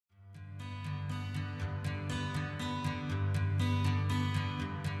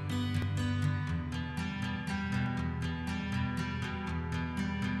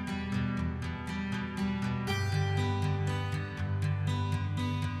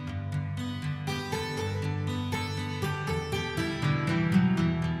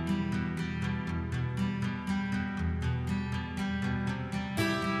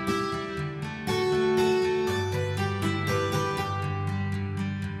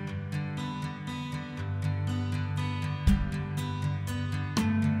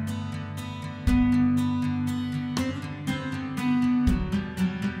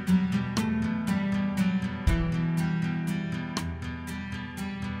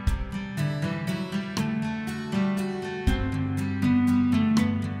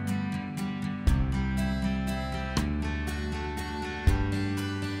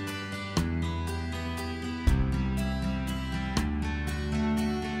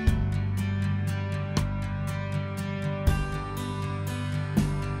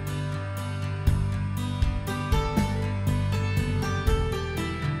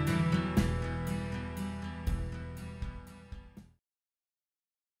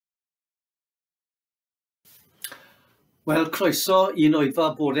Wel, croeso i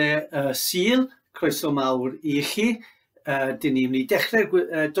noedfa bore Sul, croeso mawr i chi. Dyn ni'n mynd i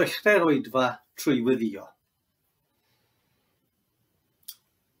dechrau'r oedfa trwy weddio.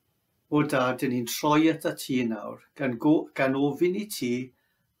 O da, dyn ni'n troi at y ti nawr, gan ofyn i ti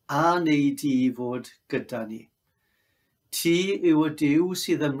a wneud i fod gyda ni. Ti yw y Duw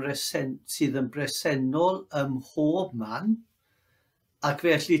sydd yn bresennol ym mhob man, ac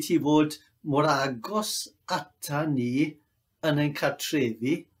felly ti fod mor agos ata ni yn ein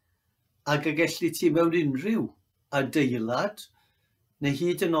cartrefi, ac y gellu ti mewn unrhyw adeilad, neu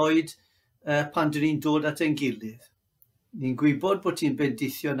hyd yn oed pan dyn ni'n dod at ein gilydd. Ni'n gwybod bod ti'n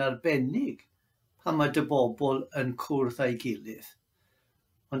bendithio'n arbennig pan mae dy bobl yn cwrdd â'i gilydd.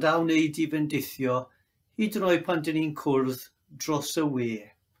 Ond a wneud i bendithio hyd yn oed pan dyn ni'n cwrdd dros y we,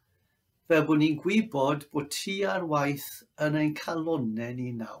 fel bod ni'n gwybod bod ti ar waith yn ein calonnau ni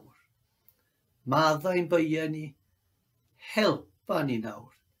nawr. Maddau'n beiau ni, helpa ni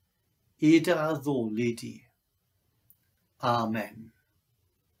nawr, i dy addoli di. Amen.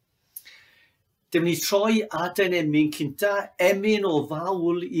 Dim ni troi at ein emyn cynta, emyn o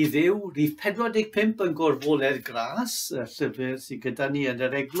fawl i Dduw, rhif 45 yn Gorfoledd Gras, y llyfr sydd gyda ni yn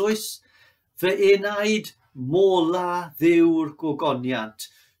yr Eglwys. Fy enaid mola Dduw'r gogoniant,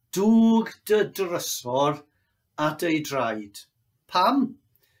 dwg dy drysor at ei draed. Pam?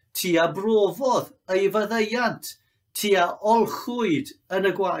 Tua brofodd ei faddeiant, tua olchwyd yn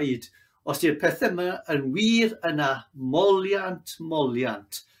y gwaed, os yw'r pethau yma yn wir yna moliant,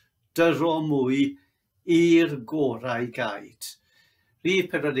 dyro mwy i'r gorau gaid. Rhif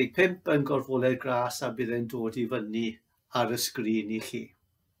 45 yn Gorfoledd Gras, a bydd e'n dod i fyny ar y sgrin i chi.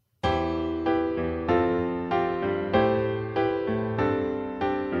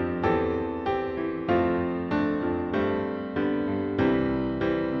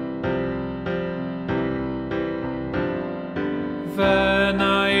 Fy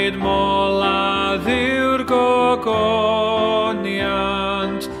naid mola Dduw'r gogoniant,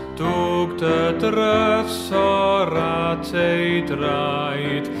 dwg dy drysor at ei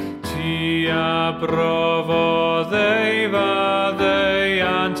draed, tua brofodd ei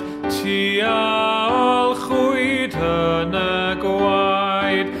faddeiant, tua olchwyd yn y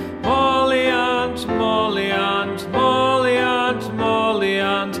gwaed.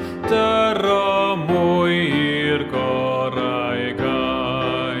 Moliant, dyro mwy i'r gorau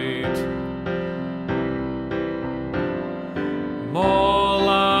gaid.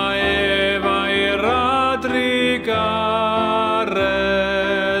 Mola efa'i radrigaredd,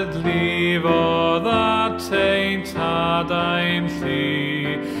 lifodd at ein tadau'n llu.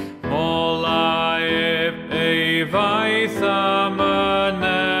 Mola ei faith a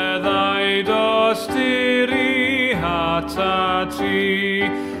myneddau dosturi ata ti.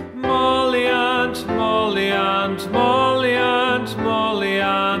 Moliant,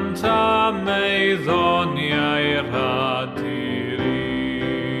 a meiddoniau rhadiri.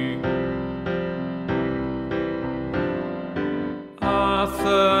 A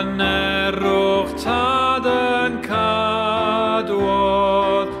thynerwch tad yn cadwodd,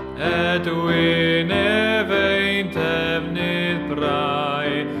 Edwin efein defnydd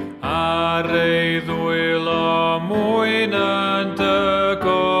brau, ar ei ddwylo mwyn yn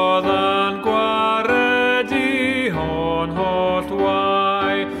dygodd a'n gwaredu hon holl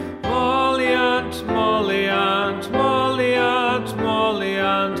wai.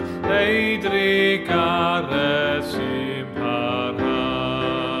 Moliant, ei drigaredd sy'n parhau.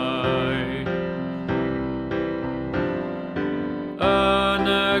 Yn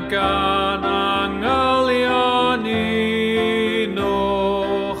y gan angylion un o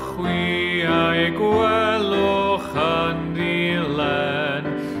chwiau gwelwch yn ddilen,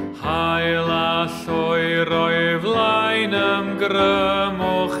 hael a llwyr o'i flaen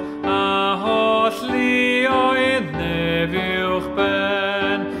ymgrymwch, a holl lioedd nefiwch ben.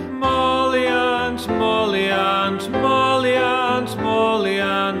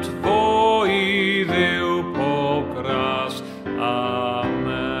 Moliant, fo i Dduw pob gras.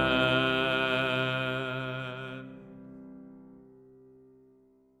 Amen.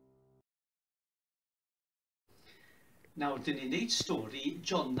 Nawr, dyn ni'n neud stori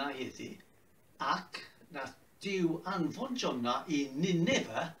Jonah heddi, ac nath Duw anfon Jonah i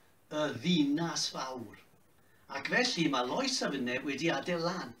Nineve, y ddinas fawr. Ac felly mae Lois a Fynne wedi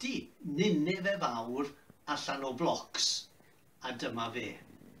adeiladu Nineve fawr allan o blocs, a dyma fe.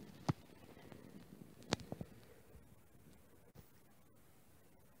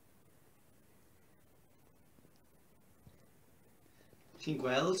 Chi'n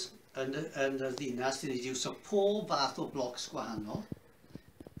gweld yn y ddinas, dyn ni wedi iwso pob fath o blocs gwahanol,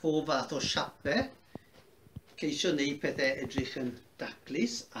 pob fath o siapau, ceisio wneud pethau edrych yn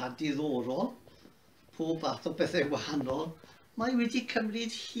daclus a diddorol, pob fath o bethau wahanol, mae wedi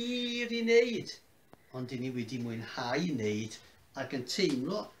cymryd hir i wneud. Ond i ni wedi mwynhau i wneud ac yn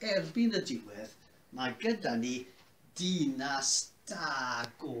teimlo erbyn y diwedd, mae gyda ni dinas da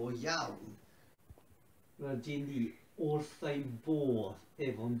go iawn. Rydyn ni wrth ein bodd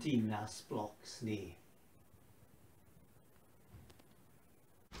efo'n dinas blocs ni.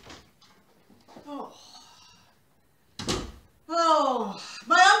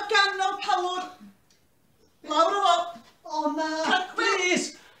 Mae am ganol palwr. Lawr o fo. O na, please,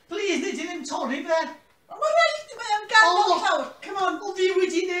 nid i ddim torri fe. Mae rhaid, mae am ganol llawr. Come on. O fi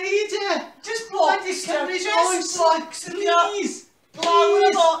wedi wneud e. Just blocks. Just blocks, please. Lawr o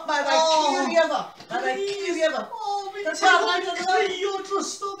fo. Mae rhaid curio fo. Mae rhaid curio fo. O, fi'n crio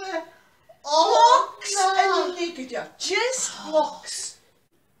drosto fe. Blocks yn unig ydi o. Just blocks.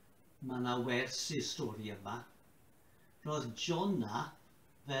 Mae yna wers i'r stori yma. Roedd Jonah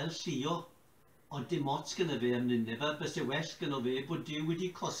fel llio, ond dim ots gyda fe am Nineve, bys y well gyda fe bod Duw wedi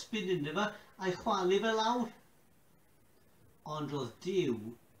cosbi Nineve a'i chwalu fe lawr. Ond roedd Duw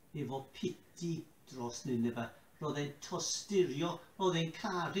efo piti dros Nineve. Roedd e'n tosturio, roedd e'n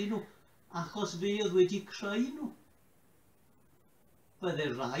caru nhw, achos fe oedd wedi creu nhw. Bydde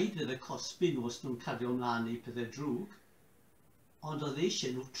rhaid fydd y cosbi nhw os nhw'n cario ymlaen i pethau drwg, ond oedd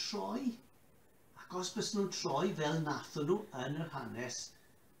eisiau nhw troi. Ac os bys nhw'n troi fel nathon nhw yn yr hanes,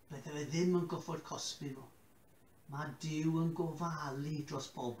 bydde fe ddim yn goffod cosbi nhw. Mae Duw yn gofalu dros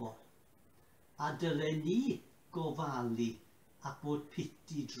bobl. A dylen ni gofalu a bod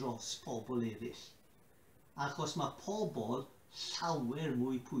piti dros pobl eraill. Achos mae pobl llawer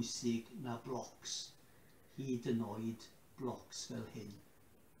mwy pwysig na blocs, hyd yn oed blocs fel hyn.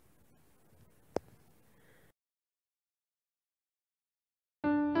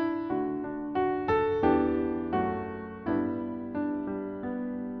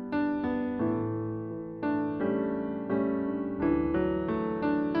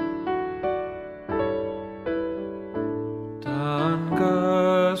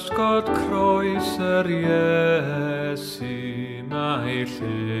 Gysgod croes yr Iesu, mae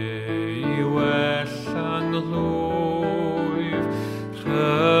lle i well anglwyf,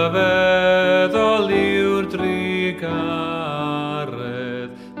 rhyfeddol yw'r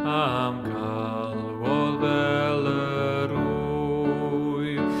drigaredd am galwol fel yr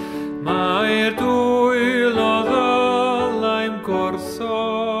wyf. Mae'r dwylo ddalaim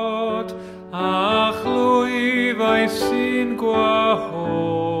gwrthod, a chlwyfau sy'n gwahodd,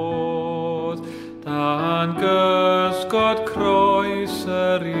 dan gysgod croes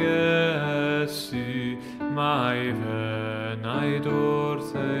yr Iesu, mae fe'n aid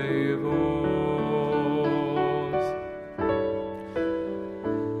wrth ei fodd.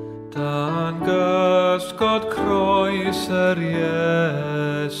 Dan gysgod croes yr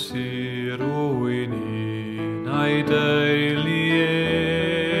Iesu, rwy'n un a'i deiliad,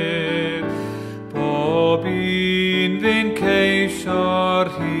 bob un fi'n ceisio'r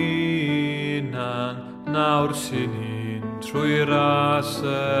hunan, nawr sy'n un trwy ras y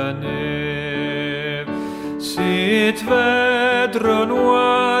nef. Sut fedrwn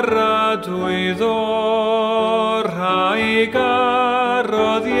waradwyddo rhai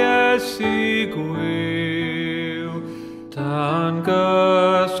garodd Iesu gwyw, dan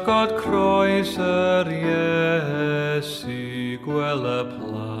gysgod croes yr Iesu, gwel y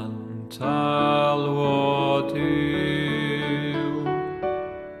plant alwod yw.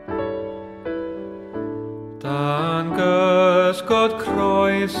 Dan gysgod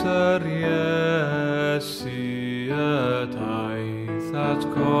croes yr Iesu, y daeth at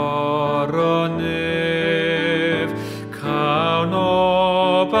goronef, cawn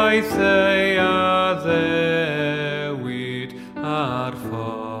obaith ei addewid ar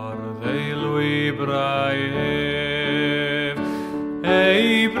ffordd ei lwybrau ef. Ei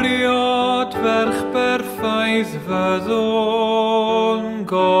briod ferch berffaith fyddwn,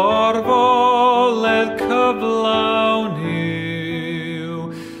 gorfoledd cyflawn yw,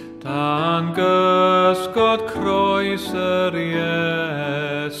 dan gysgod croes yr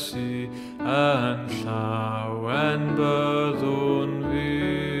Iesu, yn llawen byddwn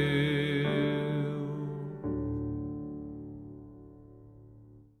fyw.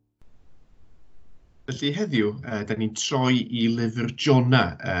 Felly heddiw, da ni'n troi i lyfr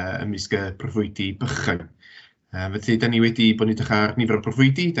Jonah ymysg y Proffwydi bychan. Felly, da ni wedi bod ni'n dechrau ar nifer o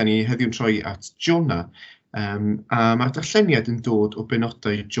Proffwydi, da ni heddiw'n troi at Jonah. A mae'r darlleniad yn dod o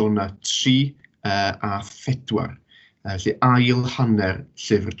benodau Jonah 3 a 4. Felly, ail hanner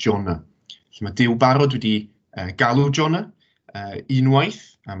llyfr Jonah. Felly, mae Duw barod wedi galw Jonah unwaith,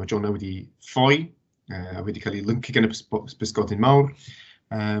 a mae Jonah wedi ffoi a wedi cael ei lyncu gan y Pysgodyn Mawr.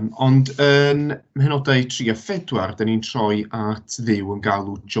 Ond yn Mhenodau 3 a 4, da ni'n troi at Dduw yn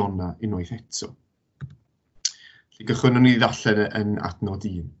galw Jonah unwaith eto. Felly gychwynnwn ni ddarllen yn adnod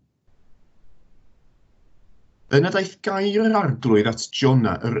 1. Yna daeth gair yr arglwydd at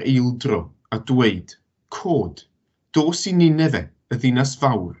Jonah yr eildro a dweud, Cod, dos i Ninefe, y ddinas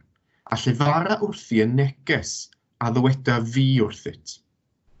fawr, a llefara wrthi yn neges a ddyweda fi wrthyt.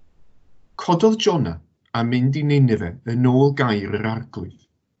 Cododd Jonah a mynd i Ninefe yn ôl gair yr arglwydd.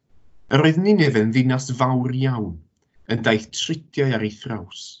 Yr oedd Ninefe yn ddinas fawr iawn, yn daeth tritiau ar ei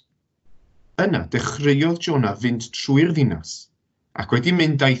thraws. Yna dechreuodd Jonah fynd trwy'r ddinas, ac wedi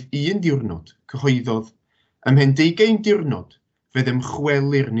mynd daeth 1 diwrnod, cyhoeddodd, ymhen 20 diwrnod, fydd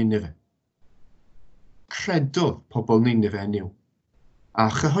ymchweli'r Ninefe. Credodd pobl Ninefe yn yw, a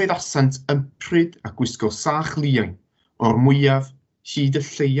chyhoeddasant ympryd a gwisgo sach liain o'r mwyaf hyd y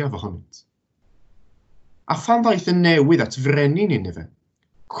lleiaf ohonynt. A phan ddaeth yn newydd at frenu Ninefe,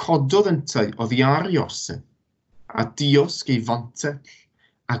 cododd yntau oddi ar ei orsedd, a diosg ei fantell,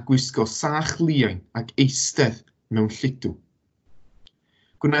 a gwisgo sach liain ac eistedd mewn lludw.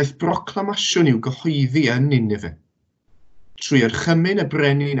 Gwnaeth broclamasiwn i'w gyhoeddi yn Ninefe, trwy orchymyn y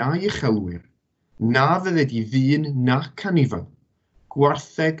brenin a'i uchelwyr, na fydde di ddyn nac anifail,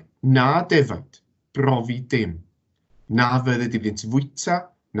 gwartheg na defaid, brofi dim, na fydde di ddynt fwyta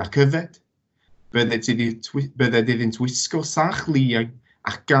nac yfed, bydde di ddynt wisgo sach liain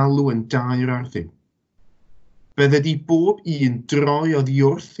a galw yn dair ar Dduw. Bydde di bob un droi oddi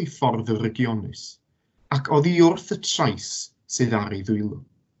wrth ei ffordd y regionus, ac oddi wrth y trais sydd ar ei ddwylo.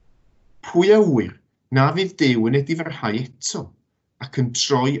 Pwy a wyr na fydd Duw yn edifarhau eto, ac yn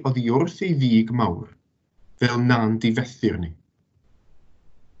troi oddi wrth ei ddig mawr, fel na'n difethu'r ni.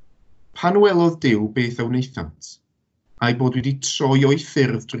 Pan welodd Duw beth a wnaethant, a'i bod wedi troi o'i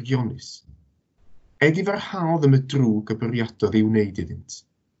ffyrdd drygionus, edifarhaodd am y drwg y bwriadodd i'w wneud iddynt,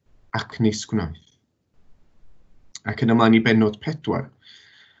 ac nis gwnaeth. Ac yn ymlaen i Pennod 4,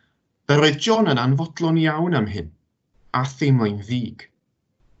 yr oedd Jonah yn anfodlon iawn am hyn, a theimlai'n ddig.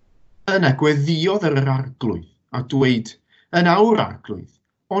 Yna gweddiodd yr arglwydd, a dweud, yn awr arglwydd,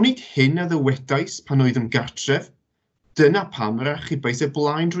 onid hyn a ddywedais pan oedd yn gartref, dyna pam yr archibais y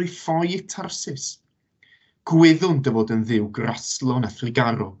blaen drwy ffoi i Tarsus. Gwyddwn dy fod yn dduw graslon a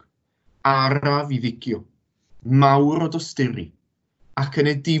thrigarog, araf i ddigio, mawr o dosturi, ac yn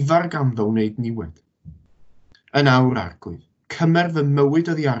edifar ganddo wneud niwed. Yn awr arglwydd, cymer fy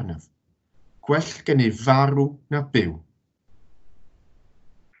mywyd oddi arnaf, gwell gen ei farw na byw.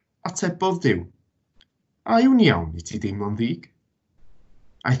 Atebodd Duw, a yw'n iawn i ti deimlo'n ddig?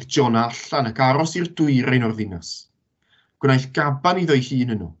 Aeth Jonah allan ac aros i'r dwyrain o'r ddinas. Gwnaeth gaban iddo'i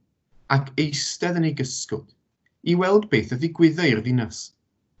hun yno, ac eistedd yn ei gysgod, i weld beth y ddigwyddo i'r ddinas.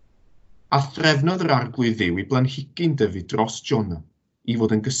 A threfnodd yr arglwydd Dduw i blanhigyn dyfu dros Jonah, i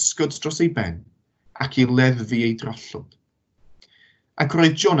fod yn gysgod dros ei ben, ac i leddfu ei drallod. Ac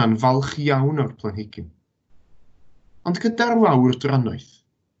roedd Jonah'n falch iawn o'r planhigyn. Ond gyda'r lawr drannoeth,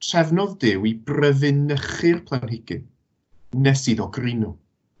 trefnodd Duw i bryfynychu'r planhigyn, nes iddo grino.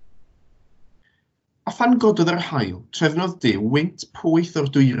 A phan gododd yr haul, trefnodd Duw wynt pwyth o'r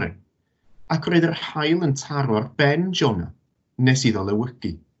dwyrain, ac roedd yr haul yn taro ar ben Jonah, nes iddo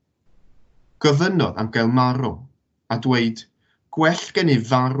lewygu. Gofynnodd am gael marw, a dweud, gwell gen ei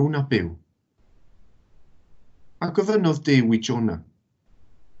farw na byw. A gofynnodd Duw i Jonah,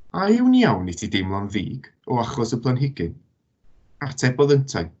 a yw'n iawn i ti deimlo'n ddig o achos y planhigyn? Atebodd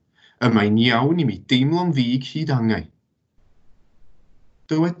yntau, yma'n iawn i mi deimlo'n ddig hyd angau.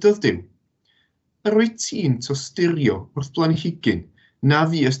 Dywedodd Duw, yr wyt ti'n tosturio wrth blanhigyn na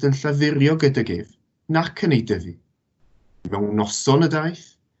fuest yn llafurio gyda gef, nac yn ei dyfu. Mewn noson y daeth,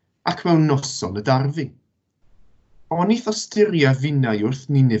 ac mewn noson y darfu. Oni thosturia finnau wrth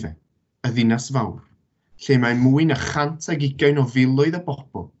Ninefe, y ddinas fawr, lle mae mwy na 120 o filoedd y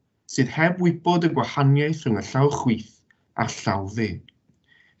bobl, sydd heb wybod y gwahaniaeth rhwng y llaw chwith a'r llaw dde,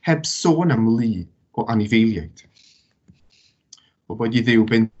 heb sôn am lu o anifeiliaid. O bod i Dduw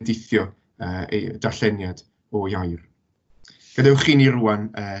bendithio ei darlleniad o iair. Gadewch chi ni rwan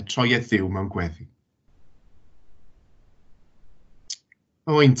troiedd Dduw mewn gweddi.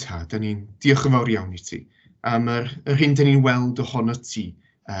 O'n ta, da ni'n diolch yn fawr iawn i ti am yr hyn da ni'n weld ohono ti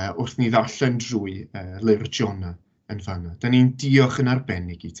wrth ni ddarllen drwy lyfr Jonah yn fanna. Da ni'n diolch yn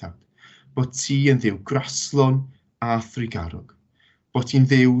arbennig i tad, bod ti yn dduw graslon a thrigarog, bod ti'n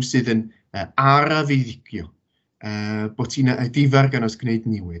dduw sydd yn araf i ddigio, bod ti'n difar gan os gwneud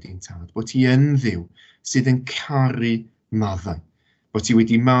niwed i'n tad, bod ti yn dduw sydd yn caru maddau, bod ti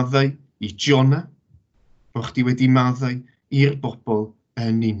wedi maddau i Jonah, bod ti wedi maddau i'r bobl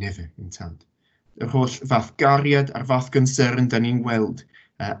yn Ninefe yn tad. yr holl fath gariad a'r fath gynsern da ni'n gweld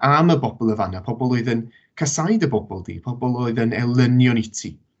am y bobl y fanna, pobl oedd yn casáu dy bobl di, pobl oedd yn elynion i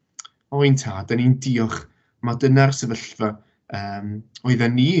ti. O'n tad, da ni'n diolch, mae dyna'r sefyllfa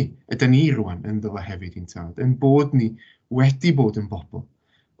oedden ni rwan yn ddyfa hefyd i'n tad, yn bod ni wedi bod yn bobl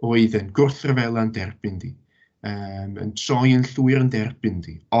oedd yn gwrthryfelan derbyn di, yn troi yn llwyr yn derbyn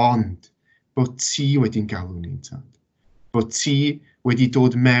di, ond bod ti wedi'n galw ni'n tad, bod ti wedi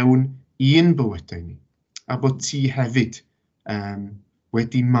dod mewn i'n bywydau ni, a bod ti hefyd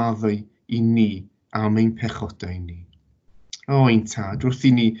wedi maddau i ni am ein pechodau ni. O'n tad, wrth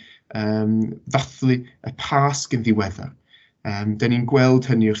i ni ddathlu y Pasg yn ddiweddar. Da ni'n gweld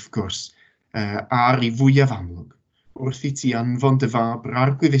hynny wrth gwrs ar ei fwyaf amlwg, wrth i ti anfon dy fab yr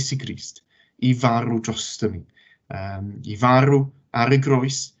arglwydd Iesu Grist i farw drosto ni, i farw ar y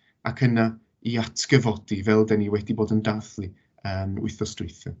groes ac yna i atgyfodi fel da ni wedi bod yn dathlu wythnos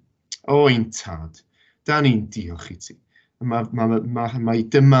dwytha. O'n tad, da ni'n diolch i ti. Mae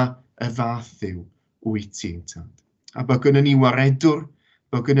dyma y fath ddiw wyt ti'n tad. A bod gynnon ni waredwr,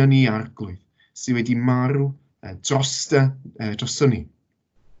 bod gynnon ni arglwydd sydd wedi marw drosto ni.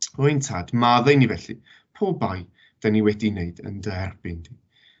 O'n tad, maddau ni felly, pob bai da ni wedi wneud yn dy erbyn di.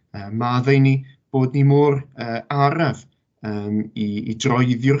 Maddau ni bod ni mor araf i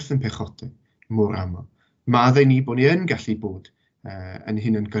droeddi wrth yn pechodau, mor aml. Maddau ni bod ni yn gallu bod yn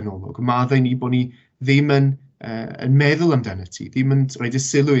hyn yn ganolog. Maddau ni bod ni ddim yn meddwl amdano ti, ddim yn rhaid y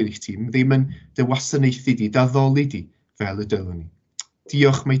sylw i ti, ddim yn dy wasanaethu di, daddoli di fel y dylwn ni.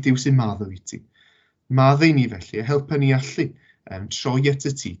 Diolch mae Duw sy'n maddau i ti. Maddau ni felly, helpa ni allu troi at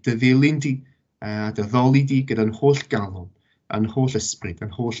y ti, dy ddilyn di, a daddoli di gyda'n holl galon, a'n holl ysbryd,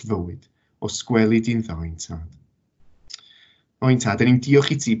 a'n holl fywyd, o sgweli di'n dda'n tad. O'n tad, da ni'n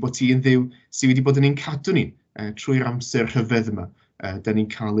diolch i ti bod ti yn ddiw sydd wedi bod yn ein cadw ni trwy'r amser rhyfedd yma da ni'n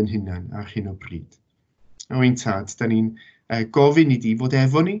cael yn hunan ar hyn o bryd. O'n tad, da ni'n gofyn i di fod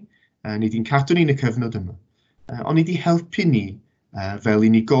efo ni, ni di'n cadw ni'n y cyfnod yma, ond ni di helpu ni fel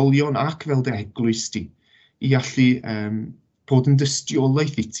unigolion ac fel dy eglwys di, i allu bod yn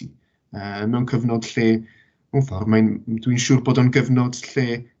dystiolaeth i ti, mewn cyfnod lle, mewn ffordd, dwi'n siŵr bod o'n gyfnod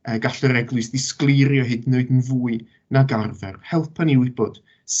lle gall yr eglwys ddisglirio hyd yn oed yn fwy nag arfer. Helpa ni wybod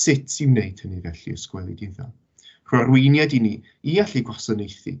sut i wneud hynny felly ysgweli di'n dda. Rwy'r arweiniad i ni i allu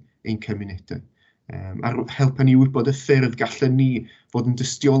gwasanaethu ein cymunedau. Helpa ni wybod y ffyrdd gallen ni fod yn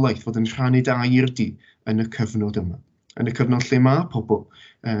dystiolaeth, fod yn rhannu air di yn y cyfnod yma. Yn y cyfnod lle mae pobl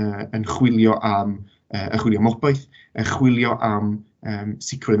yn chwilio am obaith, yn chwilio am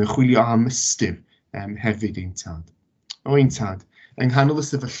sicrwydd, yn chwilio am ystyr hefyd ein tad. O'n tad, yng nghanol y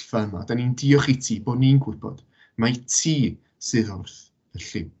sefyllfa yma, da ni'n diolch i ti bod ni'n gwybod mae ti sydd wrth y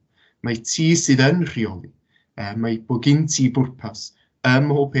lliw. Mae ti sydd yn rheoli. Mae bod gyn ti bwrpas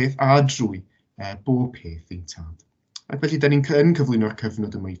mhob peth a drwy bob peth ein tad. Ac felly, da ni'n cyflwyno'r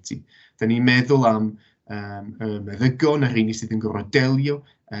cyfnod yma i ti. Da ni'n meddwl am y meddygon a'r rheini sydd yn gorfod delio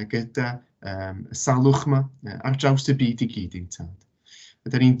gyda y salwch yma ar draws y byd i gyd ein tad.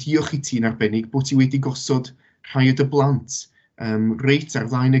 Da ni'n diolch i ti'n arbennig bod ti wedi gosod rhai o dy blant reit ar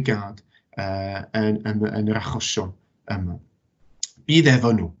flaen y gad yn yr achosion yma. Bydd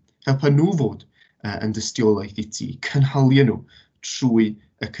efo nhw, helpa nhw fod yn dystiolaeth i ti, cynhalia nhw trwy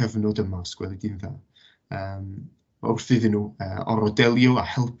y cyfnod yma, sgweli di'n dda. Wrth iddyn nhw orodelio a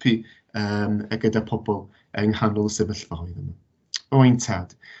helpu gyda pobl yng nghanol y sefyllfaoedd yma. O'n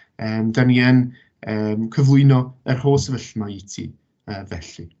tad, da ni yn cyflwyno yr holl sefyllfa i ti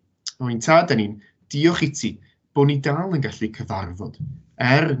felly. O'n tad, da ni'n diolch i ti bod ni dal yn gallu cyfarfod,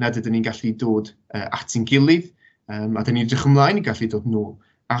 nad ydyn ni'n gallu dod at ein gilydd, a da ni'n edrych ymlaen i gallu dod nôl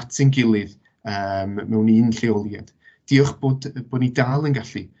at ein gilydd mewn un lleoliad. Diolch bod ni dal yn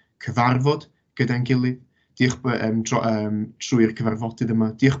gallu cyfarfod gyda'n gilydd, diolch trwy'r cyfarfodydd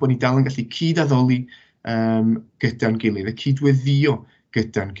yma, diolch bod ni dal yn gallu cyd-addoli gyda'n gilydd, y cydweddio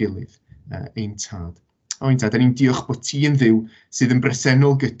gyda'n gilydd ein tad. O'n tad, da ni'n diolch bod ti yn ddiw sydd yn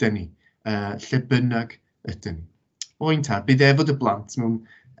bresennol gyda ni, lle bynnag ydyn ni. O'n tad, bydd efo dy blant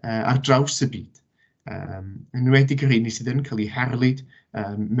ar draws y byd. Yn enwedig yr rheini sydd yn cael eu herlyd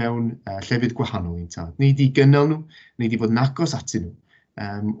mewn llefydd gwahanol ein tad. Neu di gynnal nhw, neu di fod yn agos atyn nhw,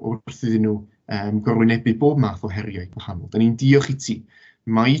 wrth iddyn nhw gorwynebu bob math o heriau gwahanol. Da ni'n diolch i ti,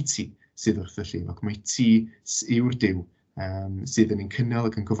 mae ti sydd wrth y lliw, ac mae ti yw'r Duw sydd yn ein cynnal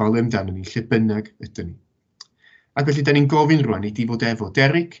ac yn gofalu amdano ni lle bynnag ydyn ni. Ac felly, da ni'n gofyn rwan i di fod efo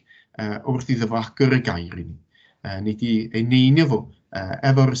Derek wrth iddo fo agor y gair i ni. Ni di eineinio fo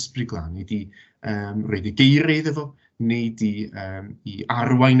efo'r ysbryd glân, ni di roed y geiriau iddo fo, ni di i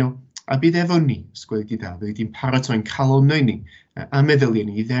arwain o, a bydd efo ni, sgweli di dda, bydd di'n paratoi'n calonnau ni a meddyliau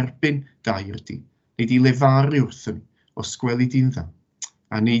ni i dderbyn gair di, Neu di lefaru wrthyn ni os gweli di'n dda.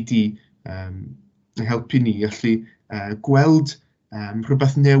 A neu di helpu ni allu gweld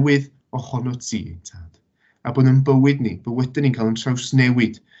rhywbeth newydd ohono ti, tad. A bod yn bywyd bywydau ni'n cael yn traws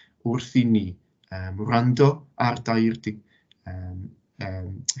newid wrth i ni wrando ar dair di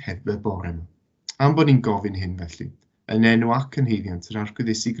heb y bore yma. Am bod ni'n gofyn hyn felly, yn enw ac yn heiddiant yr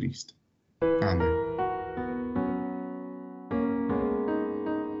Arglwydd Iesu Grist. Amen.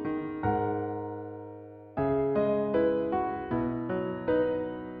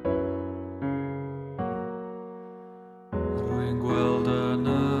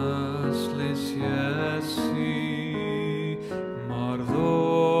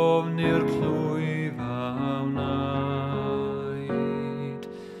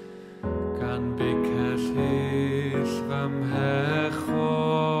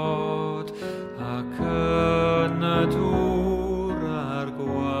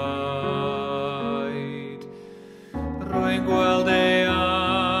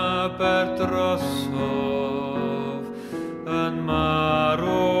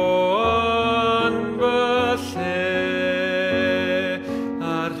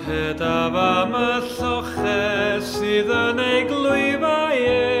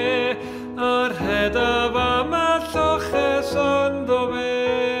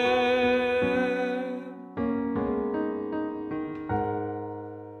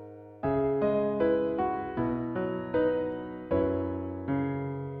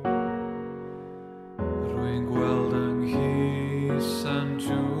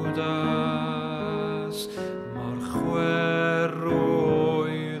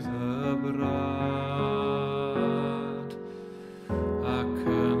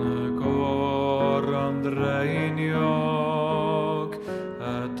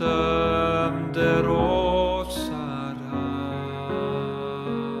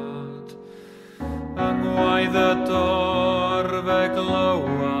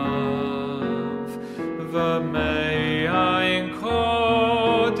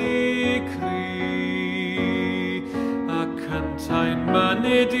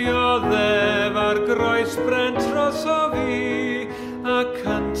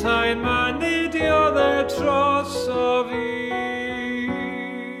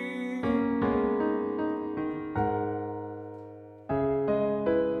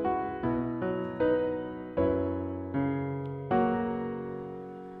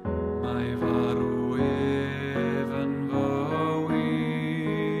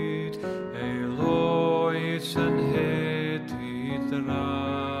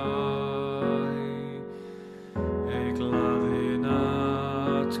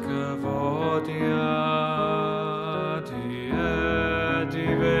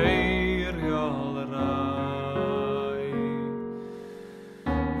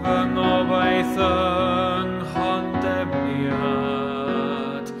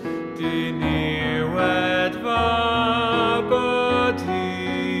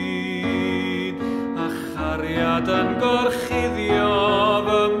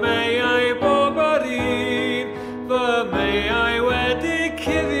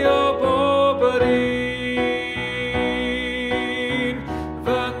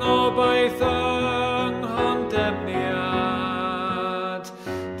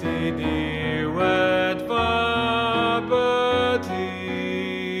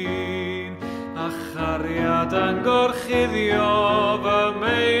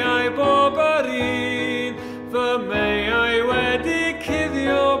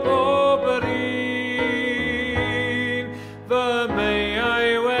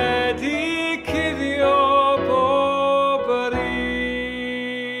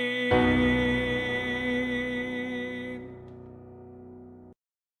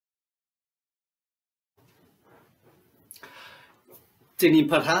 Dyn ni'n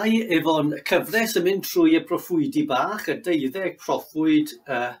parhau efo'n cyfres yn mynd trwy y proffwydi Bach, y 12 proffwyd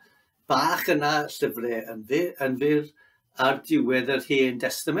Bach yna llyfrau yn fyr ar diwedd yr Hen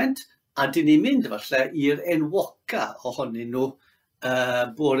Testament, a dyn ni'n mynd falle i'r enwoca ohonyn nhw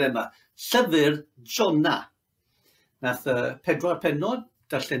bore yma. Llyfr Jonah. Nath 4 pennod,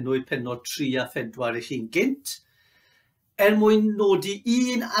 darllenwyd pennod 3 a 4 i chi'n gynt. Mwyn nodi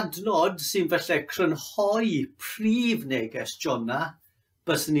un adnod sy'n falle crynhoi prif neges Jonah,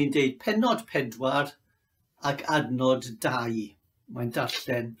 byswn ni'n deud pennod 4 ac adnod 2. Mae'n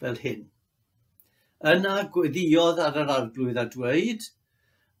darllen fel hyn. Yna gweddïodd ar yr arglwydd a dweud,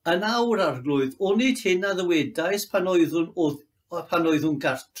 yn awr arglwydd, onid hyn a ddywedais pan oeddwn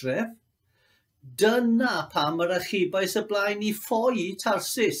gartref, dyna pam yr achubais y blaen i ffoi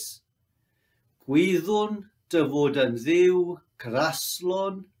Tarsus. Gwyddwn dy fod yn dduw,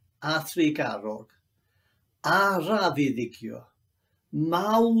 graslon a thrigarog, araf i ddigio,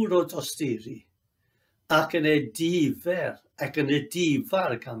 mawr o dosturi, ac yn y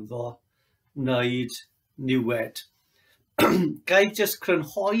difar ganddo wneud niwed. Gai jyst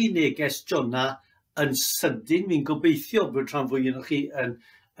crynhoi neges Jonah yn sydyn, fi'n gobeithio bod rhan fwy yn chi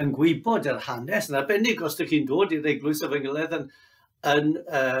yn gwybod yr hanes, yn arbennig os ydych chi'n dod i'r Eglwys Efengylaidd yn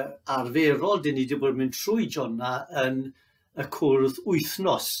arferol, dyn ni wedi bod yn mynd trwy Jonah yn y cwrdd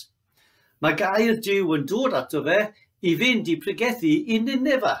wythnos. Mae gair Duw yn dod ato fe i fynd i pregethu i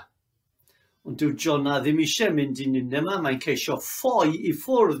Nineve. Ond dyw Jonah ddim eisiau mynd i Nineve, mae'n ceisio ffoi i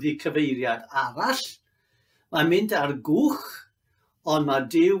ffwrdd i cyfeiriad arall. Mae'n mynd ar gwch, ond mae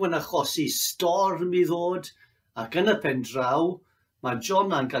Duw yn achosi storm i ddod, ac yn y pen draw, mae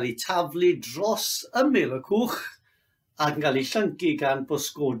Jonah yn cael ei taflu dros ymyl y cwch ac yn cael ei llyncu gan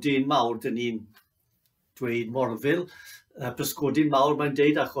bysgodyn mawr. Dyn ni'n dweud morfil. Bysgodyn mawr mae'n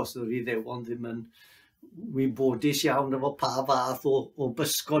deud achos yr Iddewon ddim yn wybodus iawn efo pa fath o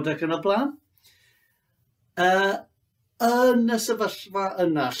bysgod ac yn y blaen. Yn y sefyllfa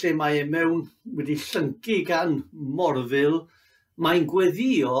yna lle mae e mewn wedi llyncu gan morfil, mae'n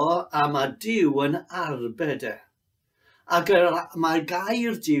gweddio a mae Duw yn arbed e. Ac mae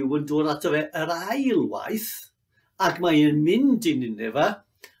gair Duw yn dod ato fe yr ail waith, ac mae'n mynd i Nineve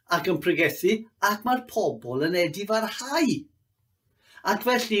ac yn pregethu, ac mae'r pobl yn edifarhau. Ac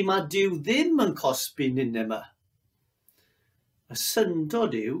felly mae Duw ddim yn cosbi Nineve. Y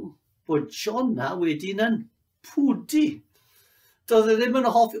syndod yw bod Jonah wedyn yn pwdi. Doedd e ddim yn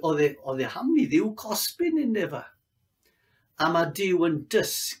hoffi, oedd e ham i Dduw cosbi Nineve. A mae Duw yn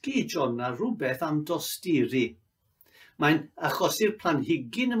dysgu Jonah rhywbeth am dosturi. Mae'n achosi'r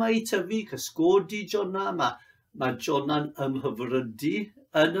planhigyn yma i tyfu, cysgodi Jonah, mae Jonah'n ymhyfrydu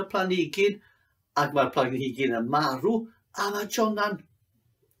yn y planhigyn, ac mae'r planhigyn yn marw, a mae Jonah'n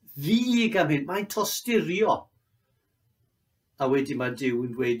ddig am hyn, mae'n tosturio. A wedyn mae Duw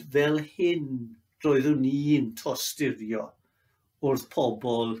yn dweud, fel hyn roeddwn ni'n tosturio wrth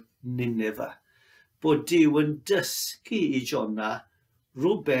pobl Nineve. Bod Duw yn dysgu i Jonah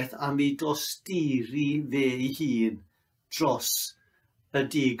rhywbeth am ei dosturi fe ei hun dros y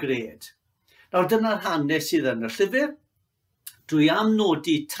digred. Nawr dyna'r hanes sydd yn y llyfr. Dwi am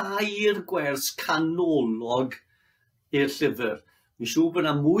nodi 3 gwers canolog i'r llyfr. Mi'n siŵr bod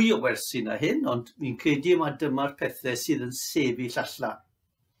yna mwy o wersi na hyn, ond fi'n credu mae dyma'r pethau sydd yn sefyll allan.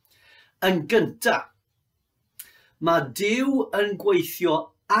 Yn gyntaf, mae Duw yn gweithio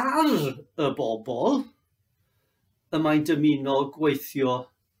ar y bobl, y mae'n dymuno gweithio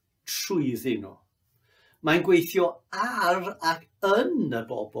trwyddyn nhw. Mae'n gweithio ar ac yn y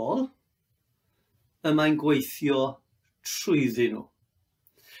bobl, y mae'n gweithio trwyddyn nhw.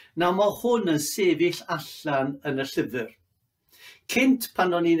 Nawr mae hwn yn sefyll allan yn y llyfr. Cynt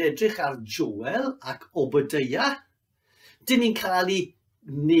pan o'n i'n edrych ar Joel ac Obadiah, dyn ni'n cael eu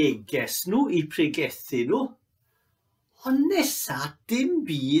neges nhw, i pregethu nhw, ond nesa dim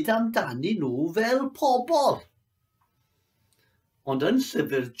byd amdani nhw fel pobl. Ond yn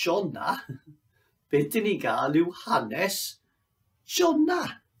llyfr Jonah, beth dyn ni'n gael yw hanes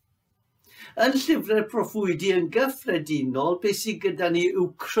Jonah. Yn llyfrau Proffwydi yn gyffredinol, beth sydd gyda ni yw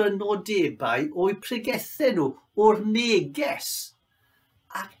crynodebau o'i pregethau nhw o'r neges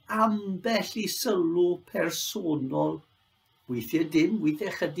ac ambell i sylw personol, weithiau dim,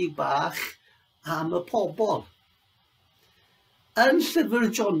 weithiau chydig bach am y pobl. Yn llyfr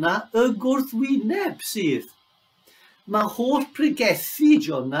Jonah, y gwrthwyneb sydd. Mae holl pregethu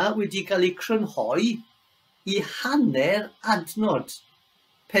Jonah wedi cael ei crynhoi i hanner adnod.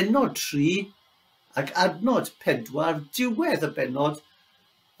 Pennod 3 ac adnod 4, diwedd y pennod,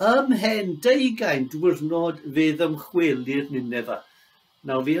 ymhen 20 diwrnod fe ddymchweli'r Nineve.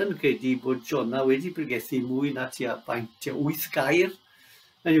 Nawr fi yn credu bod Jonah wedi pregethu mwy na tua 8 gair.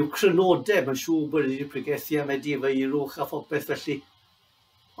 Mae'n yw crynodeb, mae'n siŵr bod wedi pregethu am Efengylaidd a phopeth felly.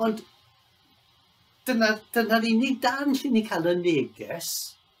 Ond dyna'r unig dan lle ni cael y neges.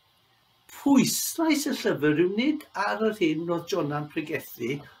 Pwyslais y llyfr yw nid ar yr hyn oedd Jonah'n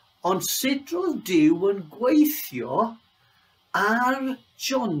pregethu, ond sut roedd Duw yn gweithio ar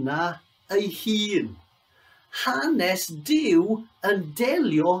Jonah ei hun. Hanes Duw yn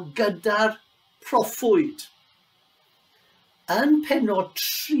delio gyda'r proffwyd. Yn Pennod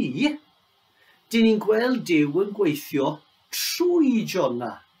 3, dyn ni'n gweld Duw yn gweithio trwy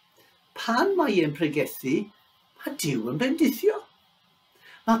Jonah. Pan mae e'n pregethu, mae Duw yn bendithio.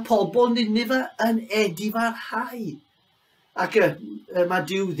 Mae pobl Nineve yn edifarhau. Ac mae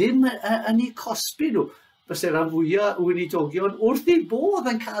Duw ddim yn ei cosbi nhw. Fysa'r rhan fwyaf o weinidogion wrth ei bodd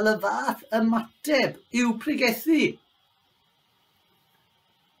yn cael y fath ymateb i'w pregethu.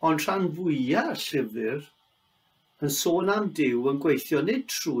 Ond rhan fwyaf llyfr yn sôn am Duw yn gweithio nid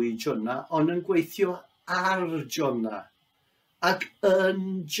trwy Jonah, ond yn gweithio ar Jonah. Ac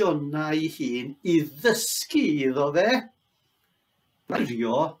yn Jonah ei hun i ddysgu iddo fe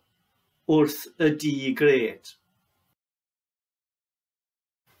gwirio wrth y di-gred.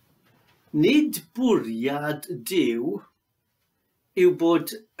 Nid bwriad Duw yw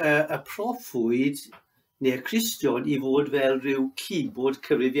bod y proffwyd neu'r Cristion i fod fel rhyw keyboard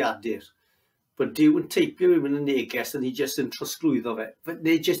cyfrifiadur. Bod Duw yn teipio mewn y neges a ni jyst yn trosglwyddo fe.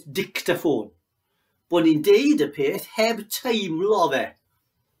 Neu jyst dictaphone. Bod ni'n deud y peth heb teimlo fe.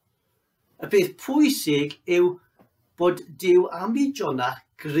 Y peth pwysig yw bod Duw am i Jonah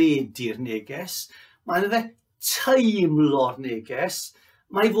gredu'r neges. Mae'n fe teimlo'r neges.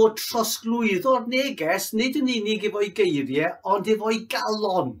 Mae fod trosglwyddo'r neges nid yn unig efo'i geiriau, ond efo'i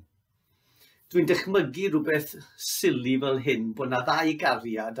galon. Dwi'n dychmygu rhywbeth sili fel hyn, bod yna ddau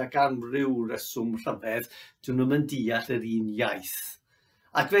gariad ac am ryw reswm rhyfedd, dyn nhw'n deall yr un iaith.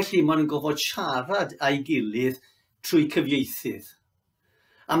 Ac felly maen nhw'n gofod siarad a'i gilydd trwy cyfieithydd.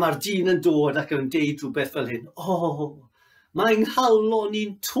 A mae'r dyn yn dod ac yn deud rhywbeth fel hyn, mae'n nghalon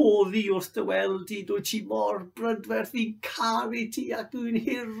i'n toddi wrth dy weld i, dwi ti mor brydferth, fi'n caru ti ac dwi'n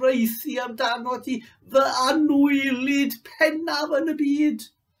hiraethu amdano ti, fy anwylid pennaf yn y byd.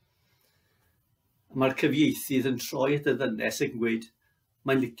 Mae'r cyfieithydd yn troi at y ddynes ac yn gweud,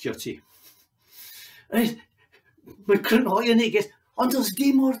 mae'n licio ti. Mae'n crynhoi y neges, ond os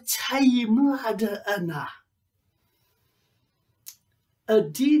dim o'r teimlad yna.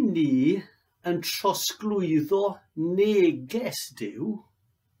 Ydy ni yn trosglwyddo neges Duw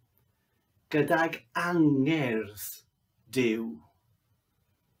gydag angerdd Duw.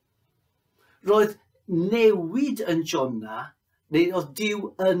 Roedd newid yn Jonah, neu oedd Duw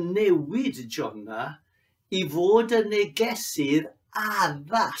yn newid Jonah i fod yn negesydd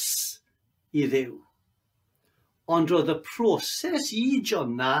addas i Dduw. Ond roedd y proses i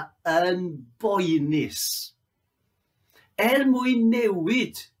Jonah yn boenus. Mwyn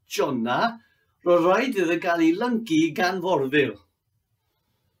newid Jonah, roedd rhaid iddo gael ei lyngu gan forfil.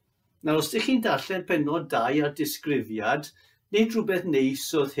 Nawr, os ydych chi'n darllen Pennod 2 ar disgrifiad, nid rhywbeth neis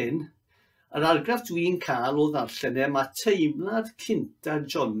oedd hyn. Yr argraff dwi'n cael o ddarllen mae teimlad cynta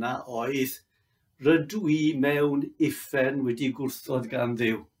Jonah oedd rydw i mewn uffen wedi gwrthod gan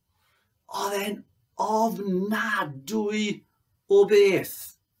Dduw. Oedd e'n ofnadwy o beth.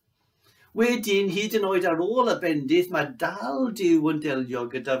 Wedyn, hyd yn oed ar ôl y bendith, mae dal Duw yn delio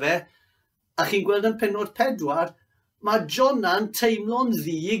gyda fe. A chi'n gweld yn Pennod 4, mae Jonah'n teimlo'n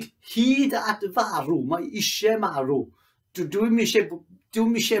ddig hyd at farw. Mae eisiau marw. Dwi'n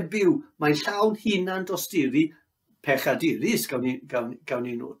eisiau byw. Mae'n llawn hunan dosturi, pechadurus gawn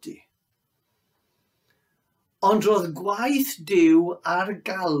ni nodi. Ond roedd gwaith Duw ar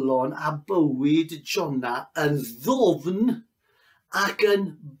galon a bywyd Jonah yn ddofn ac yn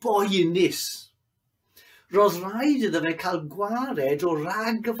boenus. Roedd rhaid iddo fe cael gwared o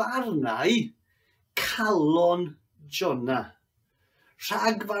ragfarnau calon Jonah.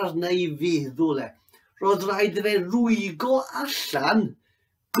 Rhagfarnau feddwl e. Roedd rhaid iddo fe rwygo allan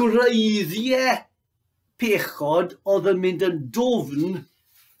gwreiddiau pechod oedd yn mynd yn dofn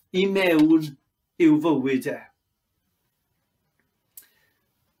i mewn i'w fywyd e.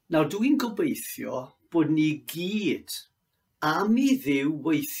 Nawr, dwi'n gobeithio bod ni gyd am i Dduw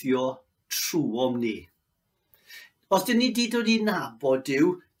weithio trwom ni. Os dyn ni di dod i nabod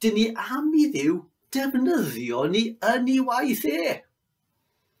Duw, dyn ni am i Dduw defnyddio ni yn ei waith e.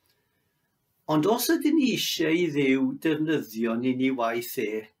 Ond os ydyn ni eisiau i Dduw defnyddio ni yn ei waith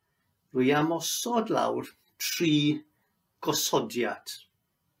e, rwy am osod lawr 3 gosodiad.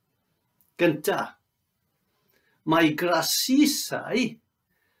 Gyntaf, mae grasisau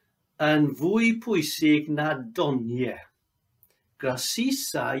yn fwy pwysig na doniau.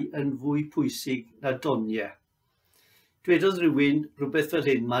 Grasisau yn fwy pwysig na doniau. Dwedodd rhywun rhywbeth fel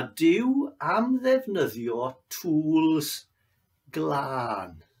hyn, mae Duw am ddefnyddio tools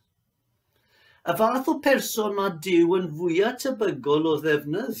glân. Y fath o person mae Duw yn fwyaf tebygol o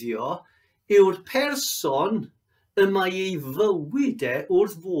ddefnyddio yw'r person y mae ei fywyd e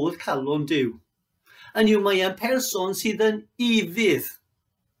wrth fodd calon Duw. Hynny yw, mae e'n person sydd yn ifydd.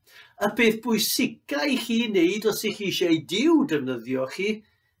 Y peth bwysicaf i chi wneud os ych chi eisiau Duw defnyddio chi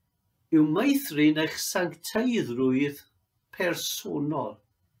yw meithrin eich sancteiddrwydd personol.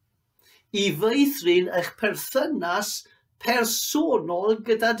 I feithrin eich perthynas personol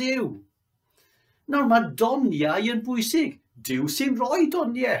gyda Duw. Nawr, mae doniau yn bwysig. Duw sy'n rhoi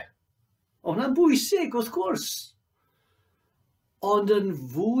doniau. Hwna'n bwysig, wrth gwrs. Ond yn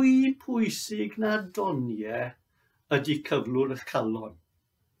fwy pwysig na doniau ydy cyflwr eich calon.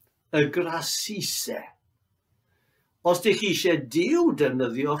 Y grasisau. Os ydych chi eisiau Duw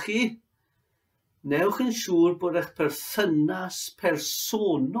defnyddio chi, newch yn siŵr bod eich perthynas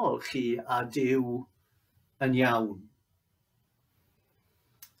personol chi a Duw yn iawn.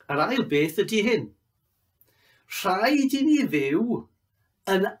 Yr ail beth ydy hyn. Rhaid i ni fyw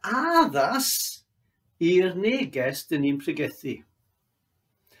yn addas i'r neges dyn ni'n pregethu.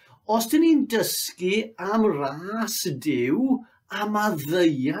 Os dyn ni'n dysgu am ras Duw, am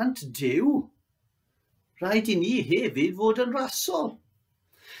addeiant Duw, rhaid i ni hefyd fod yn rasol.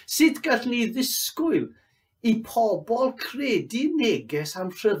 Sut gallwn ni ddisgwyl i pobl credu neges am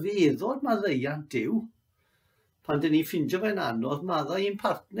rhyfeddod maddeiant Duw pan dyn ni'n ffindio fe'n anodd maddau ein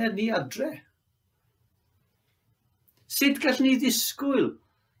partner ni adre? Sut gallwn ni ddisgwyl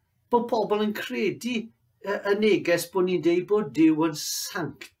bod pobl yn credu y neges bod ni'n deud bod Duw yn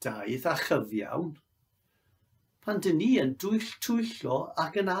sanctaidd a chyfiawn pan dyn ni yn twyllo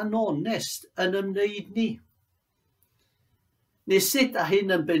ac yn anonest yn ymwneud ni? Neu sut, a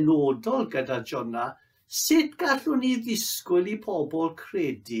hyn yn benodol gyda Jonah, sut gallwn ni ddisgwyl i pobl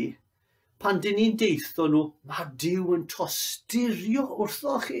credu pan dyn ni'n deithio nhw, mae Duw yn tosturio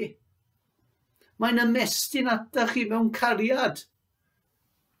wrtho chi. Mae'n ymestyn ata chi mewn cariad.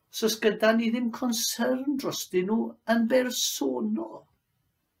 So os gyda ni ddim concern drostyn nhw yn bersonol.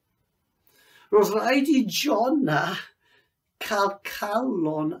 Roedd rhaid i Jonah cael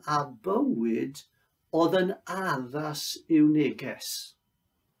calon a bywyd oedd yn addas i'w neges.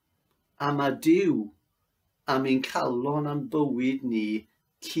 A mae Duw am ein calon am bywyd ni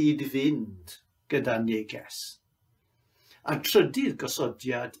cyd-fynd gyda neges. A trydydd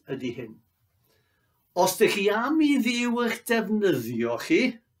gosodiad ydy hyn. Os ydych chi am i Dduw eich defnyddio chi,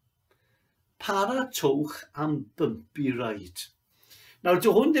 paratowch am bumpy ride. Nawr,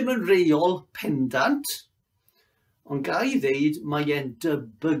 dyw hwn ddim yn reol pendant, ond ga i ddeud mae e'n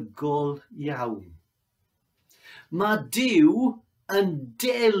debygol iawn. Mae Duw yn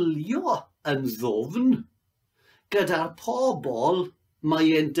delio yn ddwfn gyda'r pobl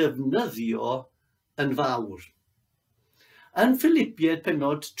mae e'n defnyddio yn fawr. Yn Philippiaid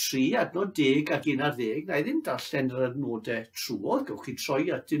Pennod 3, adnod 10 ac 11, na i ddim darllen yr adnodau trwodd, gewch chi troi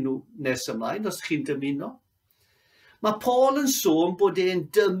atyn nhw nes ymlaen os chi'n dymuno. Mae Paul yn sôn bod e'n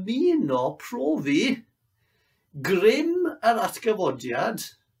dymuno profi grym yr atgyfodiad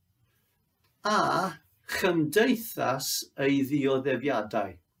a chymdeithas ei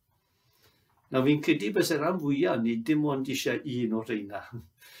ddioddefiadau. Nawr fi'n credu bys yr rhan fwyaf ni dim ond eisiau un o'r reina.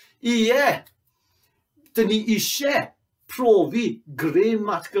 Ie, dyn ni eisiau profi grym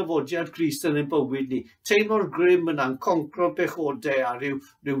atgyfodiad Crist yn ein bywyd ni. Teimlo'r grym yna'n concro'r pechodau a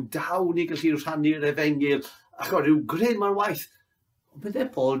rhyw dawn i gallu rhannu'r Efengyl ac o rhyw grym ar waith. Ond byddai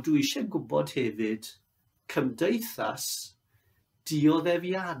Paul, dwi eisiau gwybod hefyd cymdeithas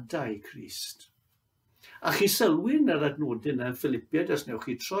dioddefiadau Crist. A chi sylwi yn yr adnodau yna yn Philippiaid, os newch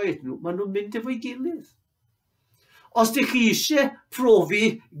chi troi at nhw, maen nhw'n mynd efo'i gilydd. Os ydych chi eisiau profi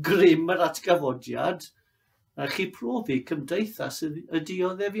grym yr atgyfodiad, a chi profi cymdeithas y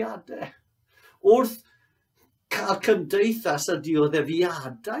dioddefiadau. Wrth cael cymdeithas y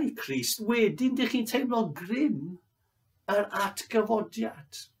dioddefiadau Crist, wedyn ydych chi'n teimlo grym yr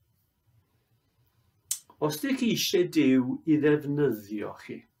atgyfodiad. Os ydych chi eisiau Duw i ddefnyddio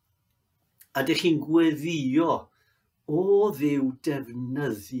chi, a ydych chi'n gweddio o Dduw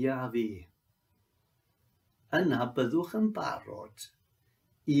defnyddia fi, yna byddwch yn barod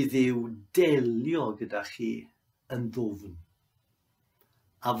i Dduw delio gyda chi yn ddwfn.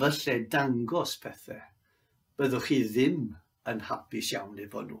 A falle dangos pethau, byddwch chi ddim yn hapus iawn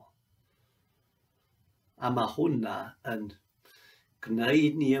efo nhw. A mae hwnna yn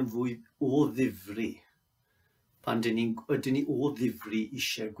gwneud ni yn fwy o ddifri, pan ydyn ni o ddifri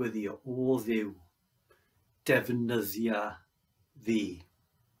eisiau gweddio o Dduw defnyddia fi.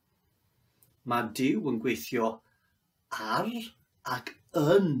 Mae Duw yn gweithio ar ac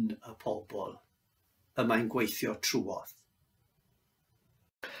yn y pobl y mae'n gweithio trwodd.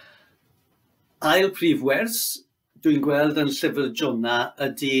 Ail prif wers dwi'n gweld yn llyfr Jonah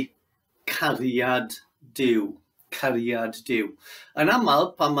ydy cariad Duw. Cariad Duw. Yn aml,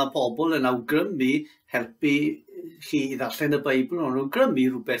 pan mae pobl yn awgrymu helpu chi i ddarllen y Beibl, ond nhw'n grymu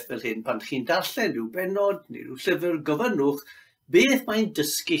rhywbeth fel hyn, pan chi'n darllen rhyw benod neu rhyw llyfr, gofynnwch beth mae'n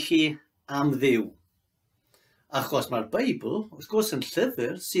dysgu chi am Dduw. Achos mae'r Beibl, wrth gwrs, yn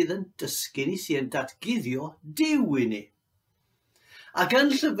llyfr sydd yn dysgu ni, sydd yn datguddio Duw i ni. Ac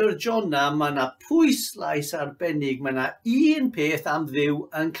yn llyfr Jonah, mae yna pwyslais arbennig, mae yna un peth am Dduw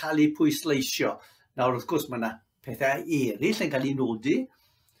yn cael ei pwysleisio. Nawr, wrth gwrs, mae yna pethau eraill yn cael ei nodi,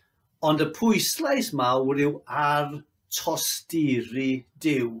 ond y pwyslais mawr yw ar tosturi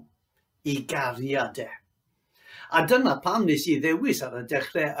Duw, i gariadau. A dyna pam nes I ddewis ar y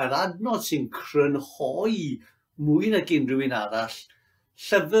dechrau yr adnod sy'n crynhoi mwy nag unrhyw un arall.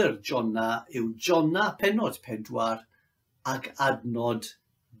 Llyfr Jonah yw Jonah Pennod 4 ac adnod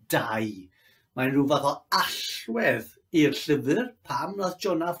 2. Mae'n rhyw fath o allwedd i'r llyfr pam nath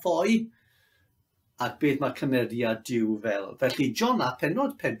Jonah ffoi ac beth mae cymeriad Duw fel. Felly Jonah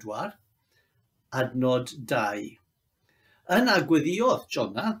Pennod 4 adnod 2. Yna gweddiodd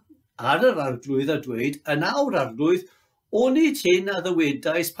Jonah ar yr arglwydd a dweud, yn awr arglwydd, o nid hyn a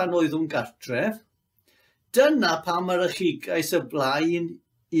ddywedais pan oeddwn gartref. Dyna pam yr ychigais y blaen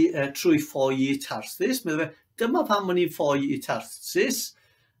trwy ffoi I Tarsus. Dyma pam o'n i'n ffoi I Tarsus.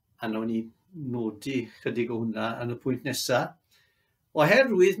 A nawn ni nodi chydig o hwnna yn y pwynt nesaf.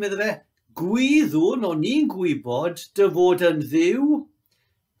 Oherwydd, medde fe, gwyddwn o'n i'n gwybod dy fod yn dduw,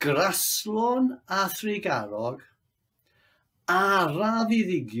 graslon a thrigarog, araf I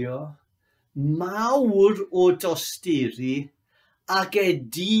ddigio, mawr o dosturi ac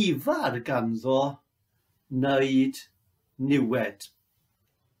edifar ganddo wneud niwed.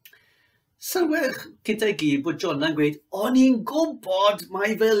 Sylwech gyda I gyd bod Jonah'n gweud, o'n i'n gwybod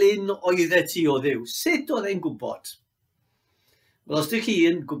mai fel un oeddet ti o ddiw. Sut oedd e'n gwybod? Wel, os ydych chi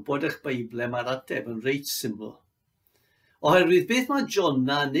yn gwybod eich Beible, mae'r ateb yn reit syml. Oherwydd beth mae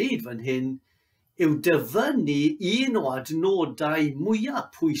Jonah yn neud fan hyn yw dyfynnu un o adnodau mwyaf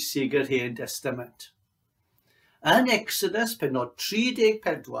pwysig yr Hen Testament. Yn Exodus Pennod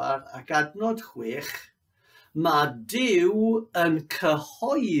 34 ac adnod 6, mae Duw yn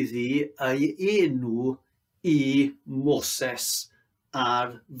cyhoeddi ei enw I Moses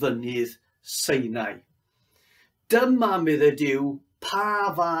ar fynydd Sinai. Dyma medde Duw pa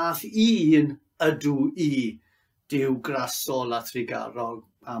fath un ydw I, Duw grasol a thrigarog,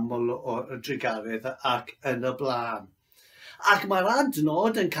 aml o drigaredd ac yn y blaen. Ac mae'r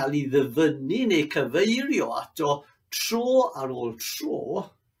adnod yn cael ei ddyfynnu neu cyfeirio ato tro ar ôl tro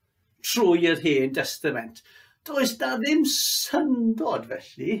trwy'r Hen Testament. Does na ddim syndod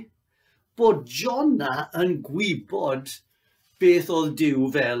felly bod Jonah yn gwybod beth oedd Duw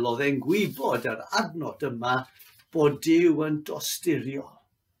fel. Oedd e'n gwybod yr adnod yma bod Duw yn dosturiol.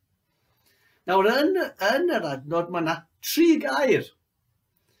 Nawr, yn yr adnod mae yna 3 gair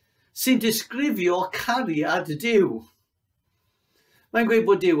sy'n disgrifio cariad Duw. Mae'n gweud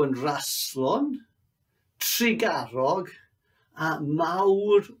bod Duw yn raslon, trigarog a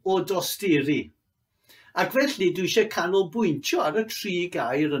mawr o dosturi. Ac felly dwi eisiau canolbwyntio ar y 3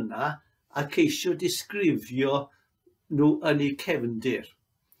 gair yna a ceisio disgrifio nhw yn eu cefndir.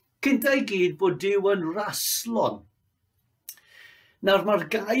 Cynta I gyd bod Duw yn raslon. Nawr mae'r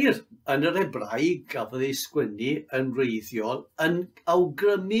gair yn yr Hebraeg gafodd ei sgwennu yn wreiddiol yn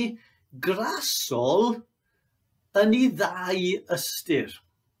awgrymu grasol yn ei 2 ystyr.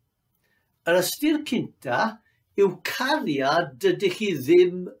 Yr ystyr cynta yw cariad dydych chi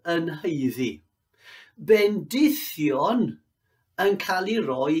ddim yn haeddu. Bendithion yn cael ei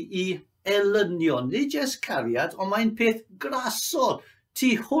roi I elynion, nid jyst cariad, ond mae'n peth grasol,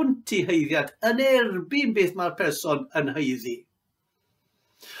 tu hwnt I haeddiad, yn erbyn beth mae'r person yn haeddu.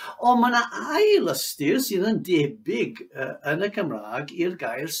 Ond mae yna ail ystyr sydd yn debyg yn y Gymraeg i'r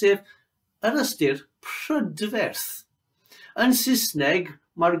gair, sef yr ystyr prydferth. Yn Saesneg,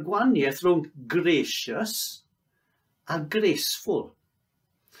 mae'r gwahaniaeth rhwng gracious a graceful.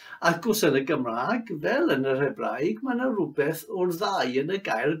 Ac os yn y Gymraeg, fel yn yr Hebraeg, mae yna rhywbeth o'r 2 yn y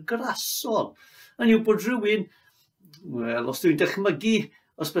gair grasol. Yn yw bod rhywun, wel, os dwi'n dychmygu,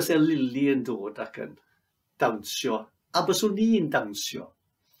 os bys Lili yn dod ac yn dawnsio, a byswn i'n dawnsio.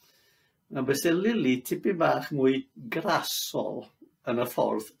 A bys Lili tipyn bach mwy grasol yn y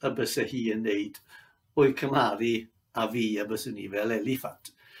ffordd y bys hi yn neud o'i cymharu a fi a byswn ni fel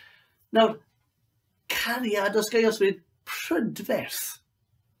eliffant. Nawr, cariad os gai oswyd prydferth.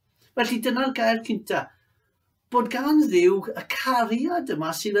 Felly dyna'r gair cynta, bod gan Dduw y cariad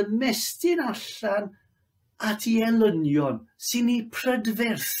yma sy'n ymestyn allan at ei elynion, sy'n ei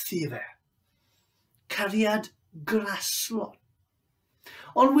prydferthu fe. Cariad graslon.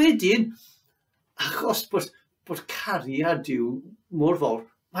 Ond wedyn, achos bod cariad Duw mor fawr,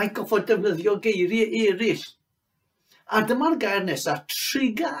 mae'n goffod defnyddio geiriau eraill. A dyma'r gair nesaf,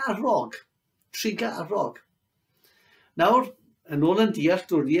 trigarog. Trigarog. Nawr, yn ôl yn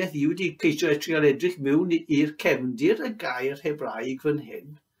dealltwriaeth I wedi ceisio trial edrych mewn i'r cefndir y gair Hebraeg fan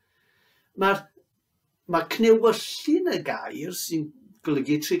hyn. Mae cnewyllun y gair sy'n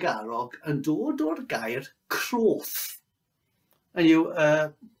golygu trigarog yn dod o'r gair croth. Yn yw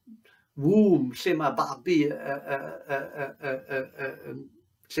womb, lle mae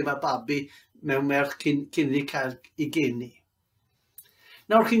babi mewn merch cyn I cael ei geni.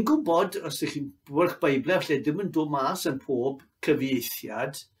 Nawr chi'n gwybod, os ydych chi'n bwrch Beibl, lle ddim yn dod mas yn pob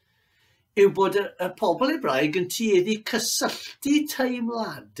cyfieithiad, yw bod y pobl Ebraeg yn tueddu cysylltu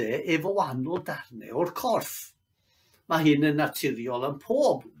teimladau efo wahanol darnau o'r corff. Mae hyn yn naturiol yn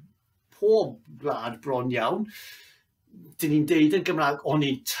pob gwlad bron iawn. Dyn ni'n deud yn Gymraeg, o'n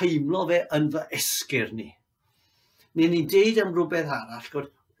i'n teimlo fe yn fy esgyrn ni. Neu ni'n deud am rhywbeth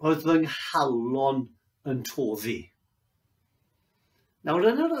arall, oedd fy nghalon yn toddi. Nawr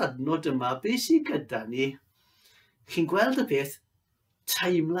yn yr adnod yma, beth sydd gyda ni, chi'n gweld y peth,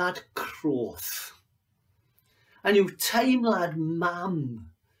 teimlad croth. A yw teimlad mam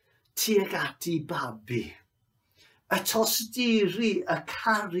tuag at I babi. Y tosturi, y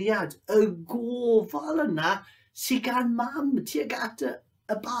cariad, y gofal yna sydd gan mam tuag at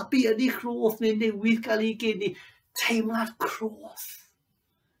y babi yn ei chroth neu newydd cael ei geni. Teimlad croth.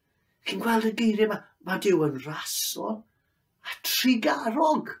 Chi'n gweld y geiriau yma, mae Duw yn raso a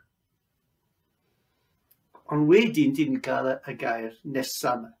trigarog. Ond wedyn dyn ni'n cael y gair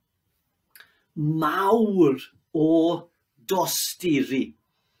nesaf yma. Mawr o dosturi.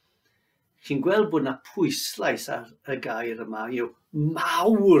 Chi'n gweld bod yna pwyslais ar y gair yma, yw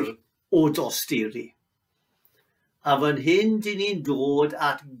mawr o dosturi. A fan hyn dyn ni'n dod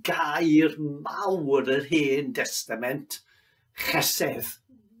at gair mawr yr Hen Testament, chesed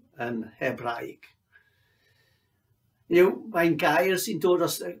yn Hebraeg. Mae'n gair sy'n dod,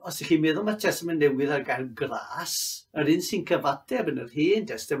 os ydych chi'n meddwl mae Testament Newydd ar gair gras, yr un sy'n cyfateb yn yr Hen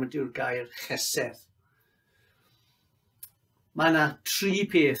Testament yw'r gair chesed. Mae yna 3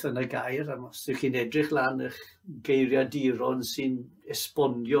 peth yn y gair, a os ydych chi'n edrych lan eich geiriaduron sy'n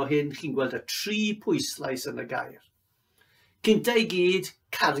esbonio hyn, chi'n gweld y 3 pwyslais yn y gair. Cynta I gyd,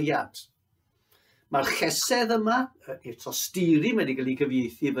 cariad. Mae'r chesed yma, y tosturi wedi cael ei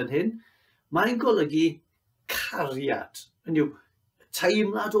cyfieithu fan hyn, mae'n golygu cariad. Hynny yw,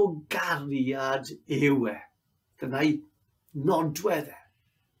 teimlad o gariad yw e. Dyna'i nodwedd e.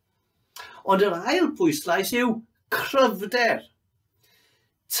 Ond yr ail pwyslais yw cryfder.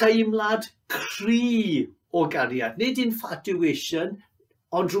 Teimlad cry o gariad. Nid infatuation,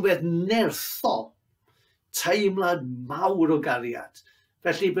 ond rhywbeth nerthol. Teimlad mawr o gariad.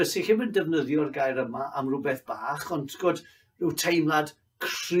 Felly, bys chi'n mynd defnyddio'r gair yma am rhywbeth bach, ond rhyw teimlad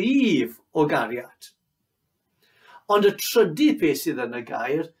cryf o gariad. Ond y trydydd beth sydd yn y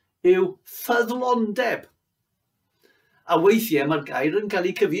gair yw ffyddlondeb. A weithiau mae'r gair yn cael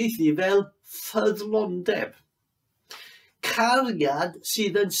ei cyfieithu fel ffyddlondeb. Cariad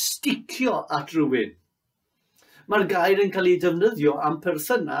sydd yn sticio at rhywun. Mae'r gair yn cael ei defnyddio am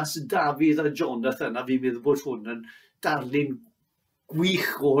perthynas Dafydd a Jonathan, a fi'n meddwl bod hwn yn darlun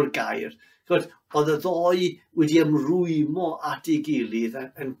gwych o'r gair. Oedd y ddoi wedi ymrwymo at ei gilydd,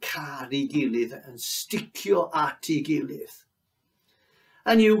 yn caru gilydd, yn sticio at ei gilydd.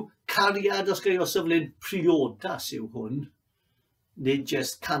 Yn yw cariad, os gael ei osoflun, priodas yw hwn, nid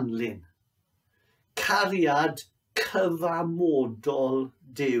jyst canlyn. Cariad cyfamodol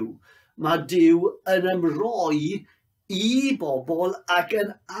Duw. Mae Duw yn ymroi I bobl ac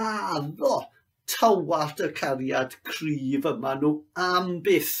yn addo tywallt y cariad cryf yma nhw am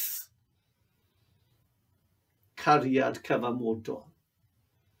byth. Cariad cyfamodol.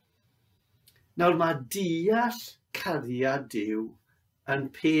 Nawr mae deall cariad Duw yn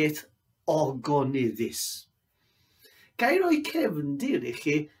peth ogonyddus. Gai roi cefndir I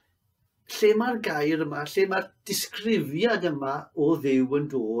chi lle mae'r gair yma, lle mae'r disgrifiad yma o Dduw yn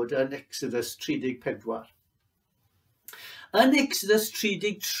dod yn Exodus 34. Yn Exodus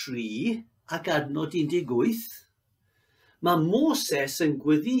 33 ac adnod 18, mae Moses yn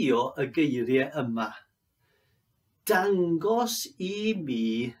gweddio y geiriau yma. Dangos I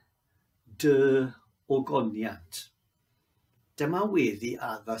mi dy ogoniant. Dyma weddi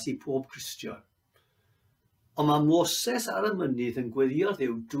addas I pob Cristion. Ond mae Moses ar y mynydd yn gweddio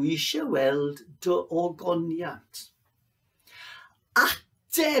Dduw, dwi eisiau weld dy ogoniant.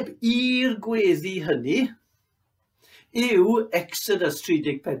 Ateb i'r gweddi hynny yw Exodus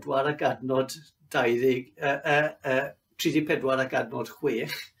 34 ac adnod 34 ac adnod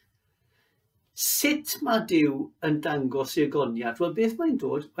 6. Sut mae Duw yn dangos ei ogoniant? Wel, beth mae'n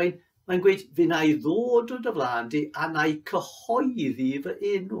dod? Mae'n gweud, fe na I ddod o dy flaen di a na I cyhoeddi fy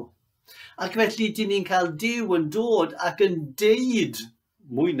enw. Ac felly, dyn ni'n cael Duw yn dod ac yn deud,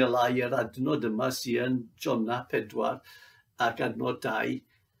 mwy na lai yr adnod yma sy'n yn Jonah 4 ac adnod 2,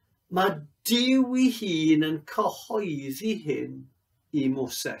 mae Duw I hun yn cyhoeddi hyn I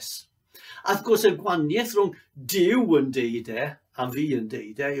Moses. A wrth gwrs y gwaniaeth rhwng Duw yn deud e, a fi yn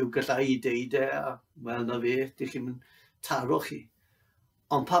deud e, yw gallai I deud e, a wel na fe, dych chi'n taro chi.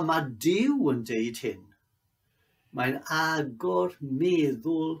 Ond pan mae Duw yn deud hyn, mae'n agor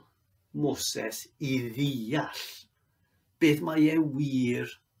meddwl Moses i ddeall beth mae e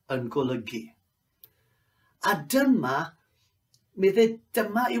wir yn golygu. A dyma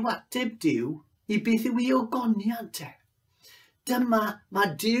yw ateb Duw i beth yw ei ogoniant e. Dyma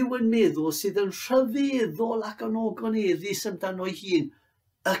mae Duw yn meddwl sydd yn rhyfeddol ac yn ogoneddus amdano ei hun,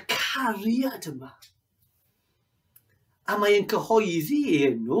 y cariad yma. A mae'n cyhoeddi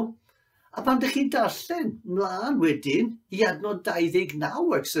enw, a pan ydych chi'n darllen mlaen wedyn i adnod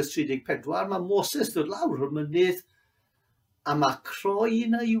 29 Exodus 34, mae Moses ddod lawr o'r mynydd a mae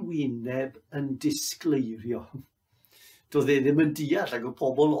croen ei wyneb yn disgleirio. Doedd e ddim yn deall ac o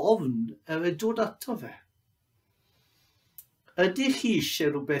pobl ofn yn dod ato fe. Ydych chi eisiau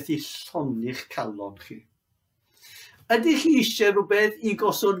rhywbeth i llonni'ch calon chi? Ydych chi eisiau rhywbeth i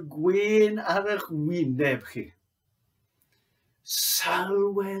gosod gwen ar eich wyneb chi?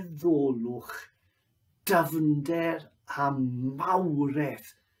 Sylweddolwch dyfnder a mawredd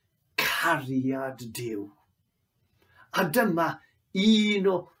cariad Duw. A dyma un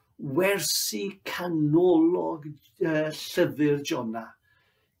o wersi canolog llyfr Jonah.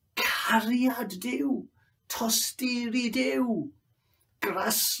 Cariad Duw, tosturi Duw,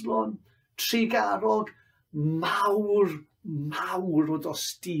 graslon, trigarog, mawr o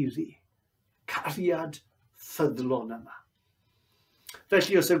dosturi. Cariad ffyddlon yma.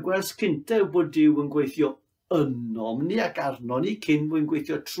 Felly, os y gwers cyntaf yw bod Duw yn gweithio ynom ni ac arno ni cyn mwyn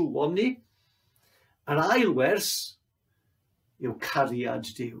gweithio trwom ni, yr ail wers yw cariad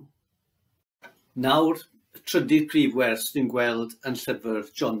Duw. Nawr, trydydd prif wers dwi'n gweld yn llyfr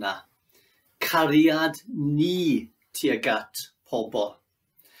Jonah. Cariad ni tuag at pobl.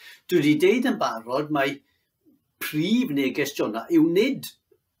 Dwi wedi deud yn barod mai prif neges Jonah yw nid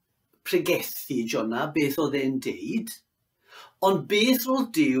pregethu Jonah beth oedd e'n deud, ond beth roedd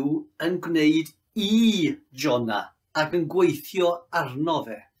Duw yn gwneud i Jonah ac yn gweithio arno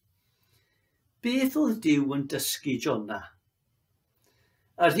fe. Beth oedd Duw yn dysgu Jonah?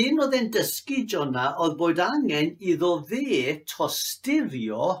 Yr hyn oedd e'n dysgu Jonah oedd bod angen iddo fe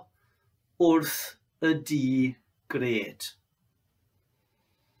tosturio wrth y di gred.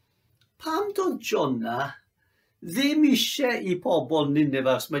 Pam doedd Jonah ddim eisiau i pobl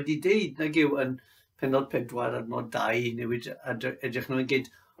Nineveh, mae wedi deud nag yw yn Pennod 4 adnod 2 newid edrych nhw'n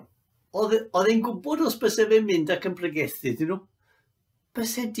gynt. Oedd e'n gwybod os bysau fe'n mynd ac yn pregethu dyn nhw.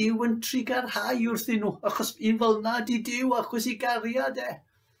 Bysau Duw yn trigarhau wrthyn nhw, achos un fel na di Duw achos i gariad e.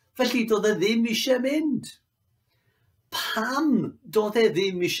 Felly doedd e ddim eisiau mynd. Pam doedd e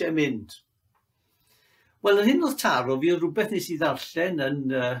ddim eisiau mynd? Wel, yn hyn oedd taro fi, rhywbeth nes i ddarllen yn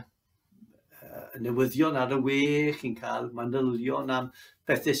newyddion ar y we, chi'n cael manylion am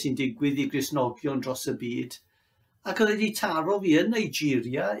bethau sy'n digwydd i Gristnogion dros y byd. Ac oedd wedi taro fi yn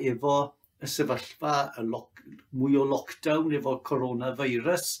Nigeria efo y sefyllfa mwy o lockdown efo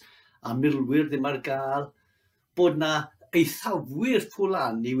coronavirus a milwyr ddim ar gael, bod na eithafwyr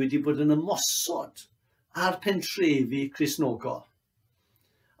Ffwlani wedi bod yn ymosod ar pentrefi Cristnogol.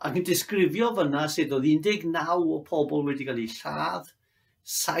 Ac yn disgrifio fyna sut oedd 19 o pobl wedi cael eu lladd,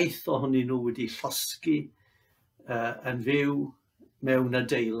 7 ohonyn nhw wedi llosgu yn fyw mewn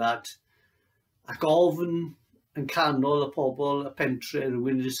adeilad, ac ofn yn canol y pobl y pentre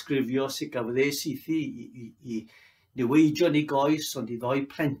rhywun yn disgrifio sut gafodd e sythi i niweidio ni goes, ond i ddoi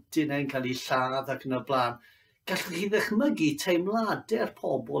plentyn e'n cael ei lladd ac yn y blaen. Gallwch chi ddychmygu teimladau'r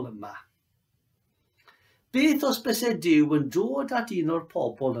pobl yma. Beth os bysau Duw yn dod at un o'r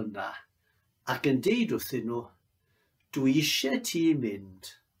pobl yna ac yn deud wrthyn nhw, dwi eisiau ti mynd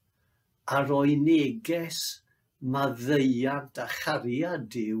a roi neges maddeuant a chariad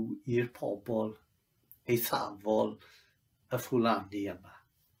Duw i'r pobl eithafol y Ffwlani yma.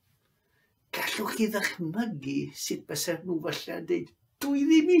 Gallwch chi ddychmygu sut bysau nhw falle yn dweud, dwi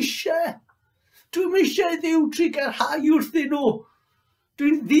ddim eisiau. Dwi'n eisiau Dduw trigarhau wrthyn nhw.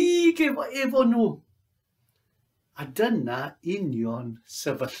 Dwi'n ddig efo nhw. A dyna union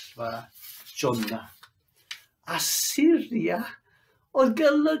sefyllfa Jonah. Assyria oedd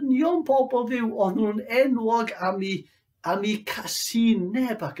gelynion pobl Dduw, oedd nhw'n enwog am eu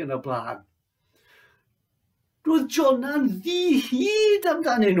casineb ac yn y blaen. Roedd Jonah'n ddi-hyd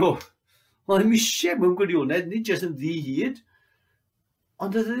amdanyn nhw. Oedd ddim eisiau mewn gwirionedd, nid jyst yn ddi-hyd,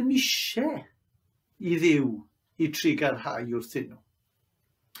 ond oedd ddim eisiau i Dduw i trigarhau wrthyn nhw.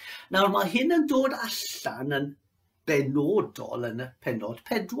 Nawr, mae hyn yn dod allan yn benodol yn y Pennod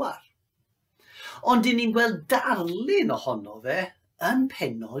 4. Ond dyn ni'n gweld darlun ohono fe yn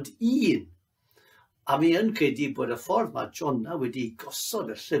Pennod 1. A mi yn credu bod y ffordd mae Jonah wedi gosod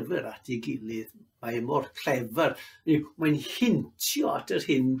y llyfr at ei gilydd. Mae mor clefer. Mae'n hintio at yr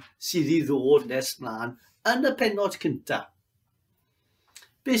hyn sydd i ddod nes mlaen yn y pennod cyntaf.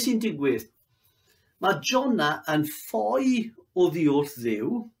 Be sy'n digwydd? Mae Jonah yn ffoi oddi wrth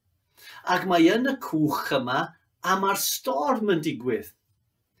Dduw, ac mae yn y cwch yma a mae'r storm yn digwydd.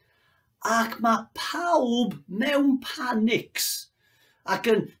 Ac mae pawb mewn panics ac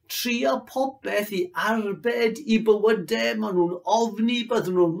yn trio popeth i arbed i bywydau, maen nhw'n ofni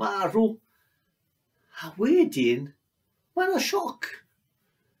bydden nhw'n marw. A wedyn, mae yna sioc.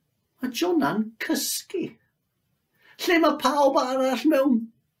 Mae Jonah'n cysgu. Lle mae pawb arall mewn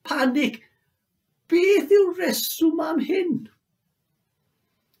panig. Beth yw'r reswm am hyn?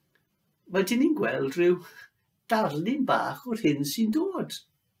 Wedyn ni'n gweld rhyw darlun bach o'r hyn sy'n dod.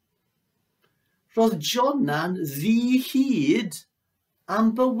 Roedd Jonah'n ddi-hyd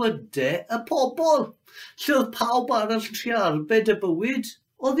am bywydau y pobl. Lle oedd pawb arall yn trio arbed y bywyd,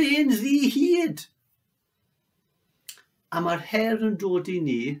 oedd e'n ddi-hyd. A mae'r her yn dod i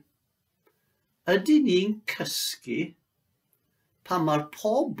ni, ydy ni'n cysgu pan mae'r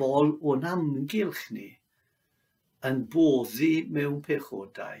pobl o'n amgylch ni yn boddi mewn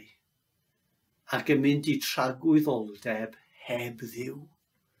pechodau ac yn mynd i tragwyddoldeb heb Dduw.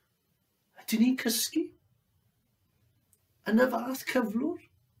 Ydyn ni'n cysgu yn y fath cyflwr?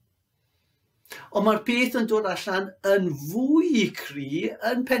 Ond mae'r peth yn dod allan yn fwy cry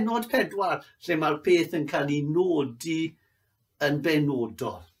yn pennod 4, lle mae'r peth yn cael ei nodi yn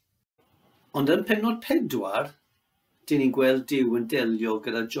benodol. Ond yn pennod 4, dyn ni'n gweld Duw yn delio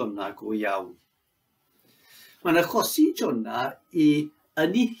gyda Jonah go iawn. Mae'n achosi Jonah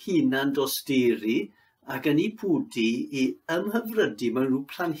yn ei hunan dosturi ac yn ei pwdi i ymhyfrydu mewn rhyw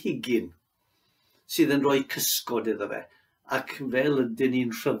planhigyn sydd yn rhoi cysgod iddo fe. Ac fel ydyn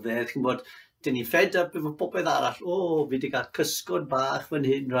ni'n rhyfedd, chi'n bod, dyn ni'n fed up efo popeth arall. O, fi wedi cael cysgod bach fan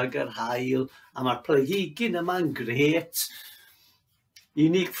hyn rhag yr hael, a mae'r planhigyn yma'n gret,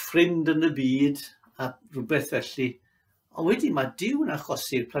 unig ffrind yn y byd, a rhywbeth felly. Ond wedyn mae Duw yn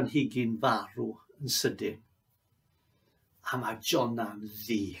achosi'r planhigyn farw yn sydyn. A mae Jonah'n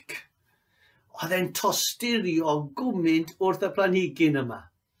ddig. Oedd e'n tosturio gwmynt wrth y planhigyn yma.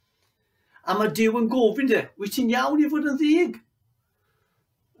 A mae Duw yn gofyn de, wyt ti'n iawn i fod yn ddig?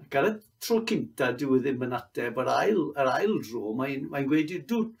 Ac ar y tro cynta, Duw ddim yn ateb, yr ail dro, mae'n gweud,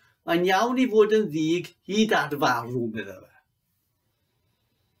 mae'n iawn i fod yn ddig hyd at farw, medda fe.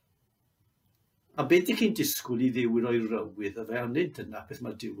 A beth ych chi'n disgwyl i Dduw roi ryw iddo fe, ond nid dyna beth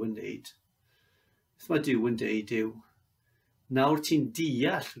mae Duw yn neud. Beth mae Duw yn deud yw, nawr ti'n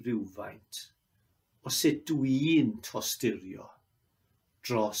deall rhywfaint o sut dwi'n tosturio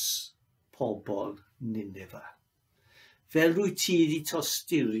dros pobl Nineve. Fel rwy ti wedi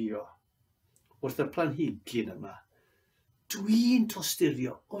tosturio wrth y planhigyn yma, dwi'n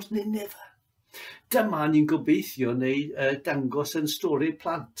tosturio wrth Nineve. Dyma ni'n gobeithio neu dangos yn stori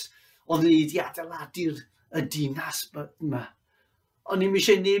plant. Oedd ni wedi adeiladu'r dinas yma. Ond ni'n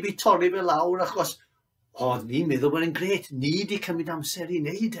eisiau neb i torri fe lawr achos oedd ni'n meddwl bod e'n gret. Ni wedi cymryd amser i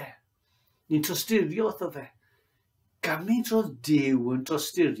wneud e. Ni'n tosturio wrtho fe. Gymaint oedd Duw yn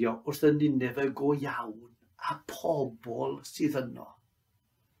tosturio wrth y Nineve go iawn a pobl sydd yno.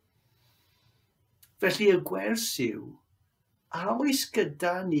 Felly y gwers yw, a oes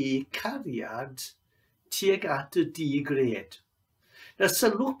gyda ni cariad tuag at y di-gred. Na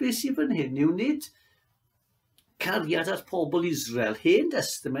sylwch beth sydd fan hyn yw nid cariad at pobl Israel. Hen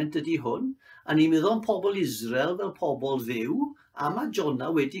Testament ydy hwn, a ni'n meddwl am pobl Israel fel pobl Dduw, a mae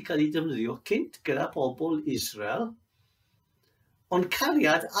Jonah wedi cael ei defnyddio cynt gyda pobl Israel, ond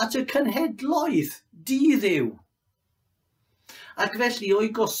cariad at y cenhedloedd di-Dduw. Ac felly o'i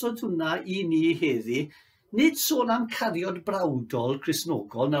gosod hwnna i ni heddi, nid sôn am cariad brawdol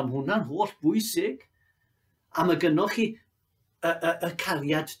Cristnogol, na hwnna'n holl bwysig, a mae gynnwch chi y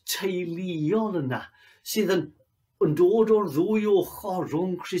cariad teuluol yna, sydd yn dod o'r ddwy ochr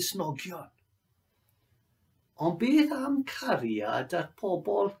rhwng Cristnogion. Ond beth am cariad at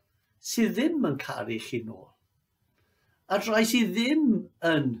pobl sydd ddim yn caru chi nôl? A rhai sydd ddim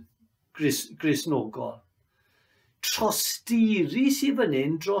yn Gristnogol. Trosturi sydd fan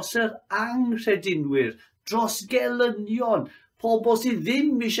hyn dros yr anghredinwyr, dros gelynion, pobl sydd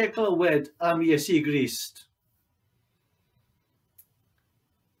ddim eisiau clywed am Iesu Grist.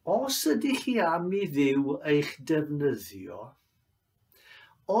 Os ydych chi am i Dduw eich defnyddio,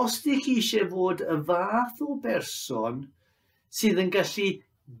 os ydych chi eisiau fod y fath o berson sydd yn gallu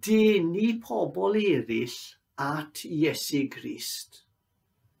denu pobl eraill at Iesu Grist,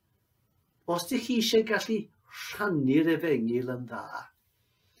 os ydych chi eisiau gallu rhannu'r Efengyl yn dda,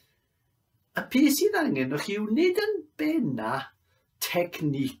 y peth sydd angen o'ch yw nid yn benna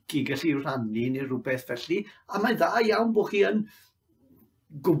technic i gallu rhannu neu rhywbeth felly, a mae'n dda iawn bod chi yn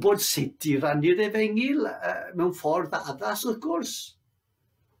gwybod sut i rannu'r Efengyl mewn ffordd addas wrth gwrs.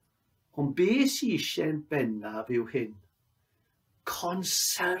 Ond be sy'n eisiau'n bennaf yw hyn?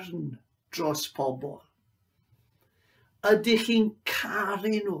 Concern dros pobl. Ydych chi'n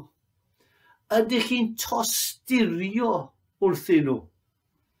caru nhw? Ydych chi'n tosturio wrthyn nhw?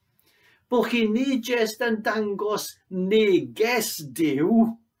 Bo chi nid jyst yn dangos neges Duw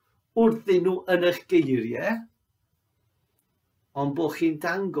wrthyn nhw yn eich geiriau, ond bo chi'n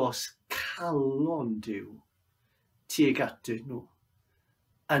dangos calon Duw tuag atyn nhw,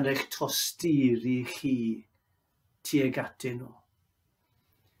 yn eich tosturi chi tuag atyn nhw.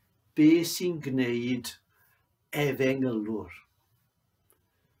 Be sy'n gwneud efengylwr?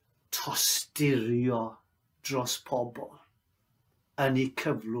 Tosturio dros pobl yn eu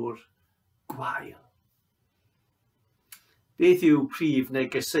cyflwr gwael. Beth yw prif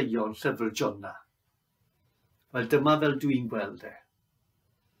negeseuon llyfr Jonah? Wel, dyma fel dwi'n gweld e.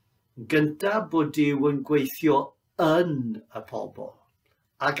 Gyntaf bod Duw yn gweithio yn y pobl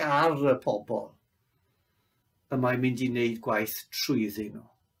ac ar y pobl y mae'n mynd i wneud gwaith trwyddyn nhw.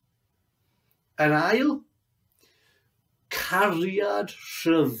 Yn ail, cariad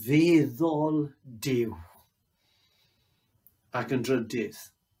rhyfeddol Duw. Ac yn drydydd,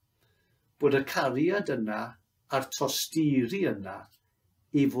 bod y cariad yna a'r tosturi yna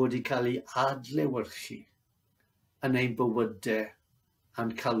i fod i cael ei adlewyrchu yn ein bywydau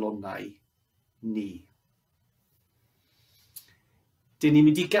a'n calonnau ni. Dyn ni'n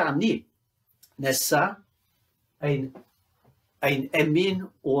mynd i ganu nesa ein emyn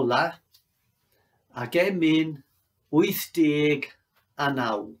ola ac emyn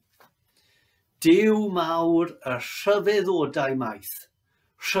 89. Duw mawr y rhyfeddodau maith.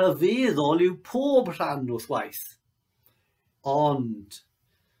 Rhyfeddol yw pob rhan wrth waith. Ond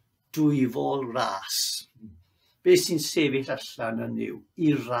dwyfol ras. Be sy'n sefyll allan yn yw?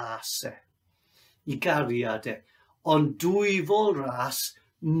 I ras e. I gariad e. Ond dwyfol ras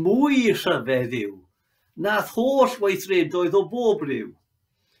mwy rhyfedd yw. Nath holl weithredoedd o bob ryw.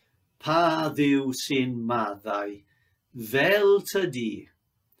 Pa dduw sy'n maddau fel tydi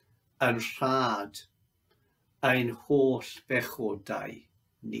yn rhad ein holl bechodau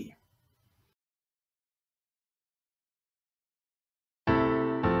ni.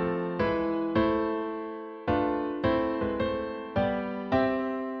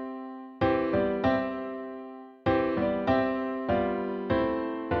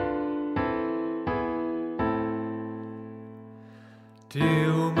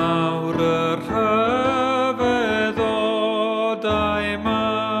 Duw mawr y rhyfeddodau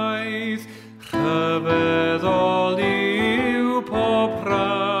maith, rhyfeddol yw pob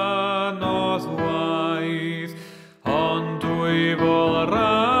rhan o'r waith, ond dwyfol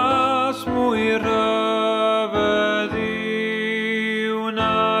ras mwy rhyfedd yw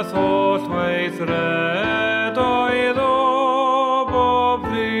nath holl weithredoedd o bob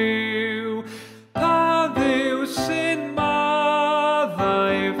dduw. Pa dduw sy'n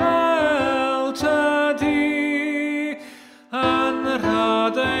maddau fel tydi, yn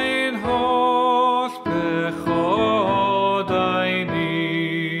rhad ein holl bechodau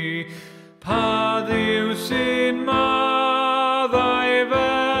ni. Pa dduw sy'n maddau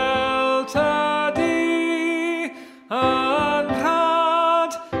fel tydi, yn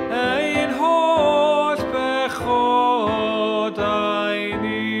rhad ein holl bechodau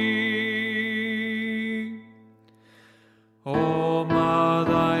ni. O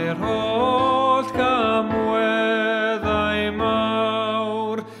maddau'r holl gamweddau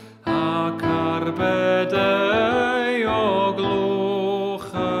mawr, ac arbedau o glwch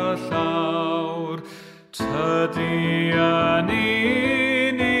y llawr, tydi yn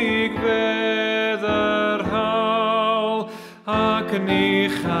unig fedd yr hawl, ac ni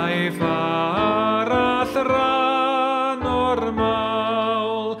chaiff arall ran o'r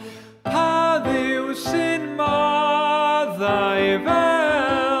mawl. Pa dduw sy'n maddau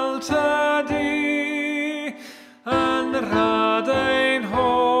fel tydi, yn rhad ein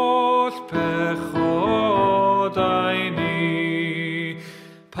holl bechodau ni.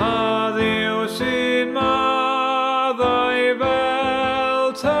 Pa dduw sy'n maddau fel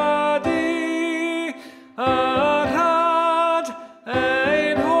tydi, yn rhad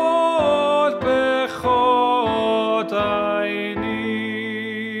ein holl bechodau ni.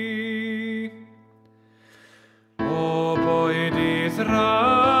 O boed i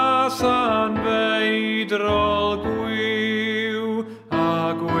thras anfeidrol gwyw, a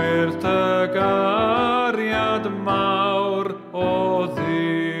gwyrth y gariad mawr o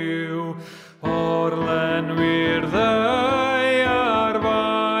dduw, o'r lenwi'r ddeiar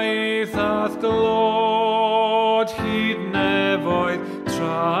faith ath glod, hyd nefoedd tra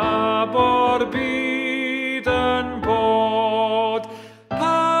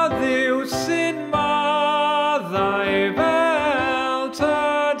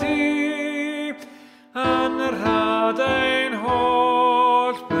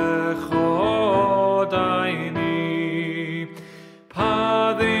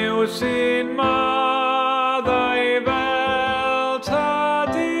sy'n maddau fel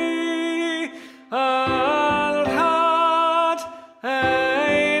tadi, yn rhad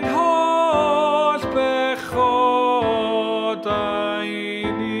ein holl bechodau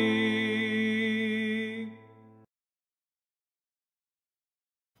ni.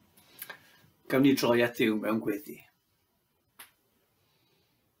 Gawn ni droi at Dduw mewn gweddi.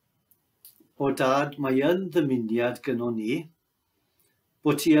 O Dad, mae yn ddymuniad gynno ni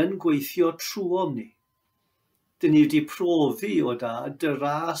bod ti yn gweithio trwom ni. Dyn ni wedi profi, o Dad, dy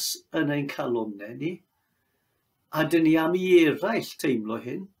ras yn ein calonnau ni, a dyn ni am i eraill teimlo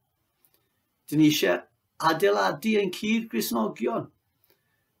hyn. Dyn ni eisiau adeiladu ein cyd Gristnogion.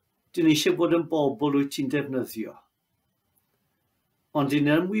 Dyn ni eisiau bod yn bobl wyt ti'n defnyddio. Ond dyn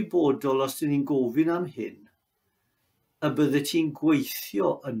ni'n ymwybodol os dyn ni'n gofyn am hyn, y bydde ti'n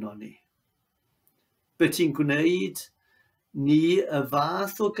gweithio yno ni. Bydd ti'n gwneud ni y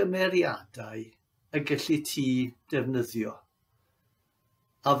fath o gymeriadau y gallu ti defnyddio.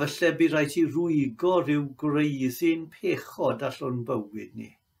 A falle bydd rhaid ti rwygo rhyw greiddyn pechod allwn bywyd ni,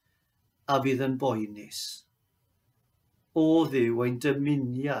 a fydd yn boenus. O Dduw, ein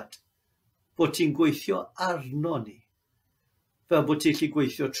dymuniad bod ti'n gweithio arno ni, fel bod ti'n gallu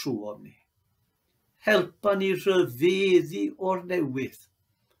gweithio trwom ni. Helpa ni rhyfeddu o'r newydd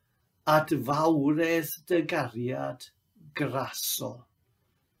at fawredd dy gariad grasol.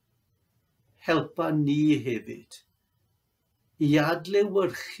 Helpa ni hefyd i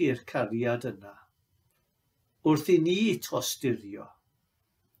adlewyrchu'r cariad yna wrth i ni tosturio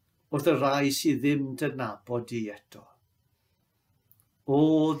wrth y rai sydd ddim dynabod di eto. O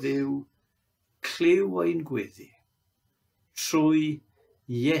Dduw, cliw ein gweddi trwy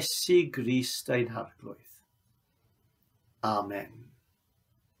Iesu Grist ein harglwydd. Amen.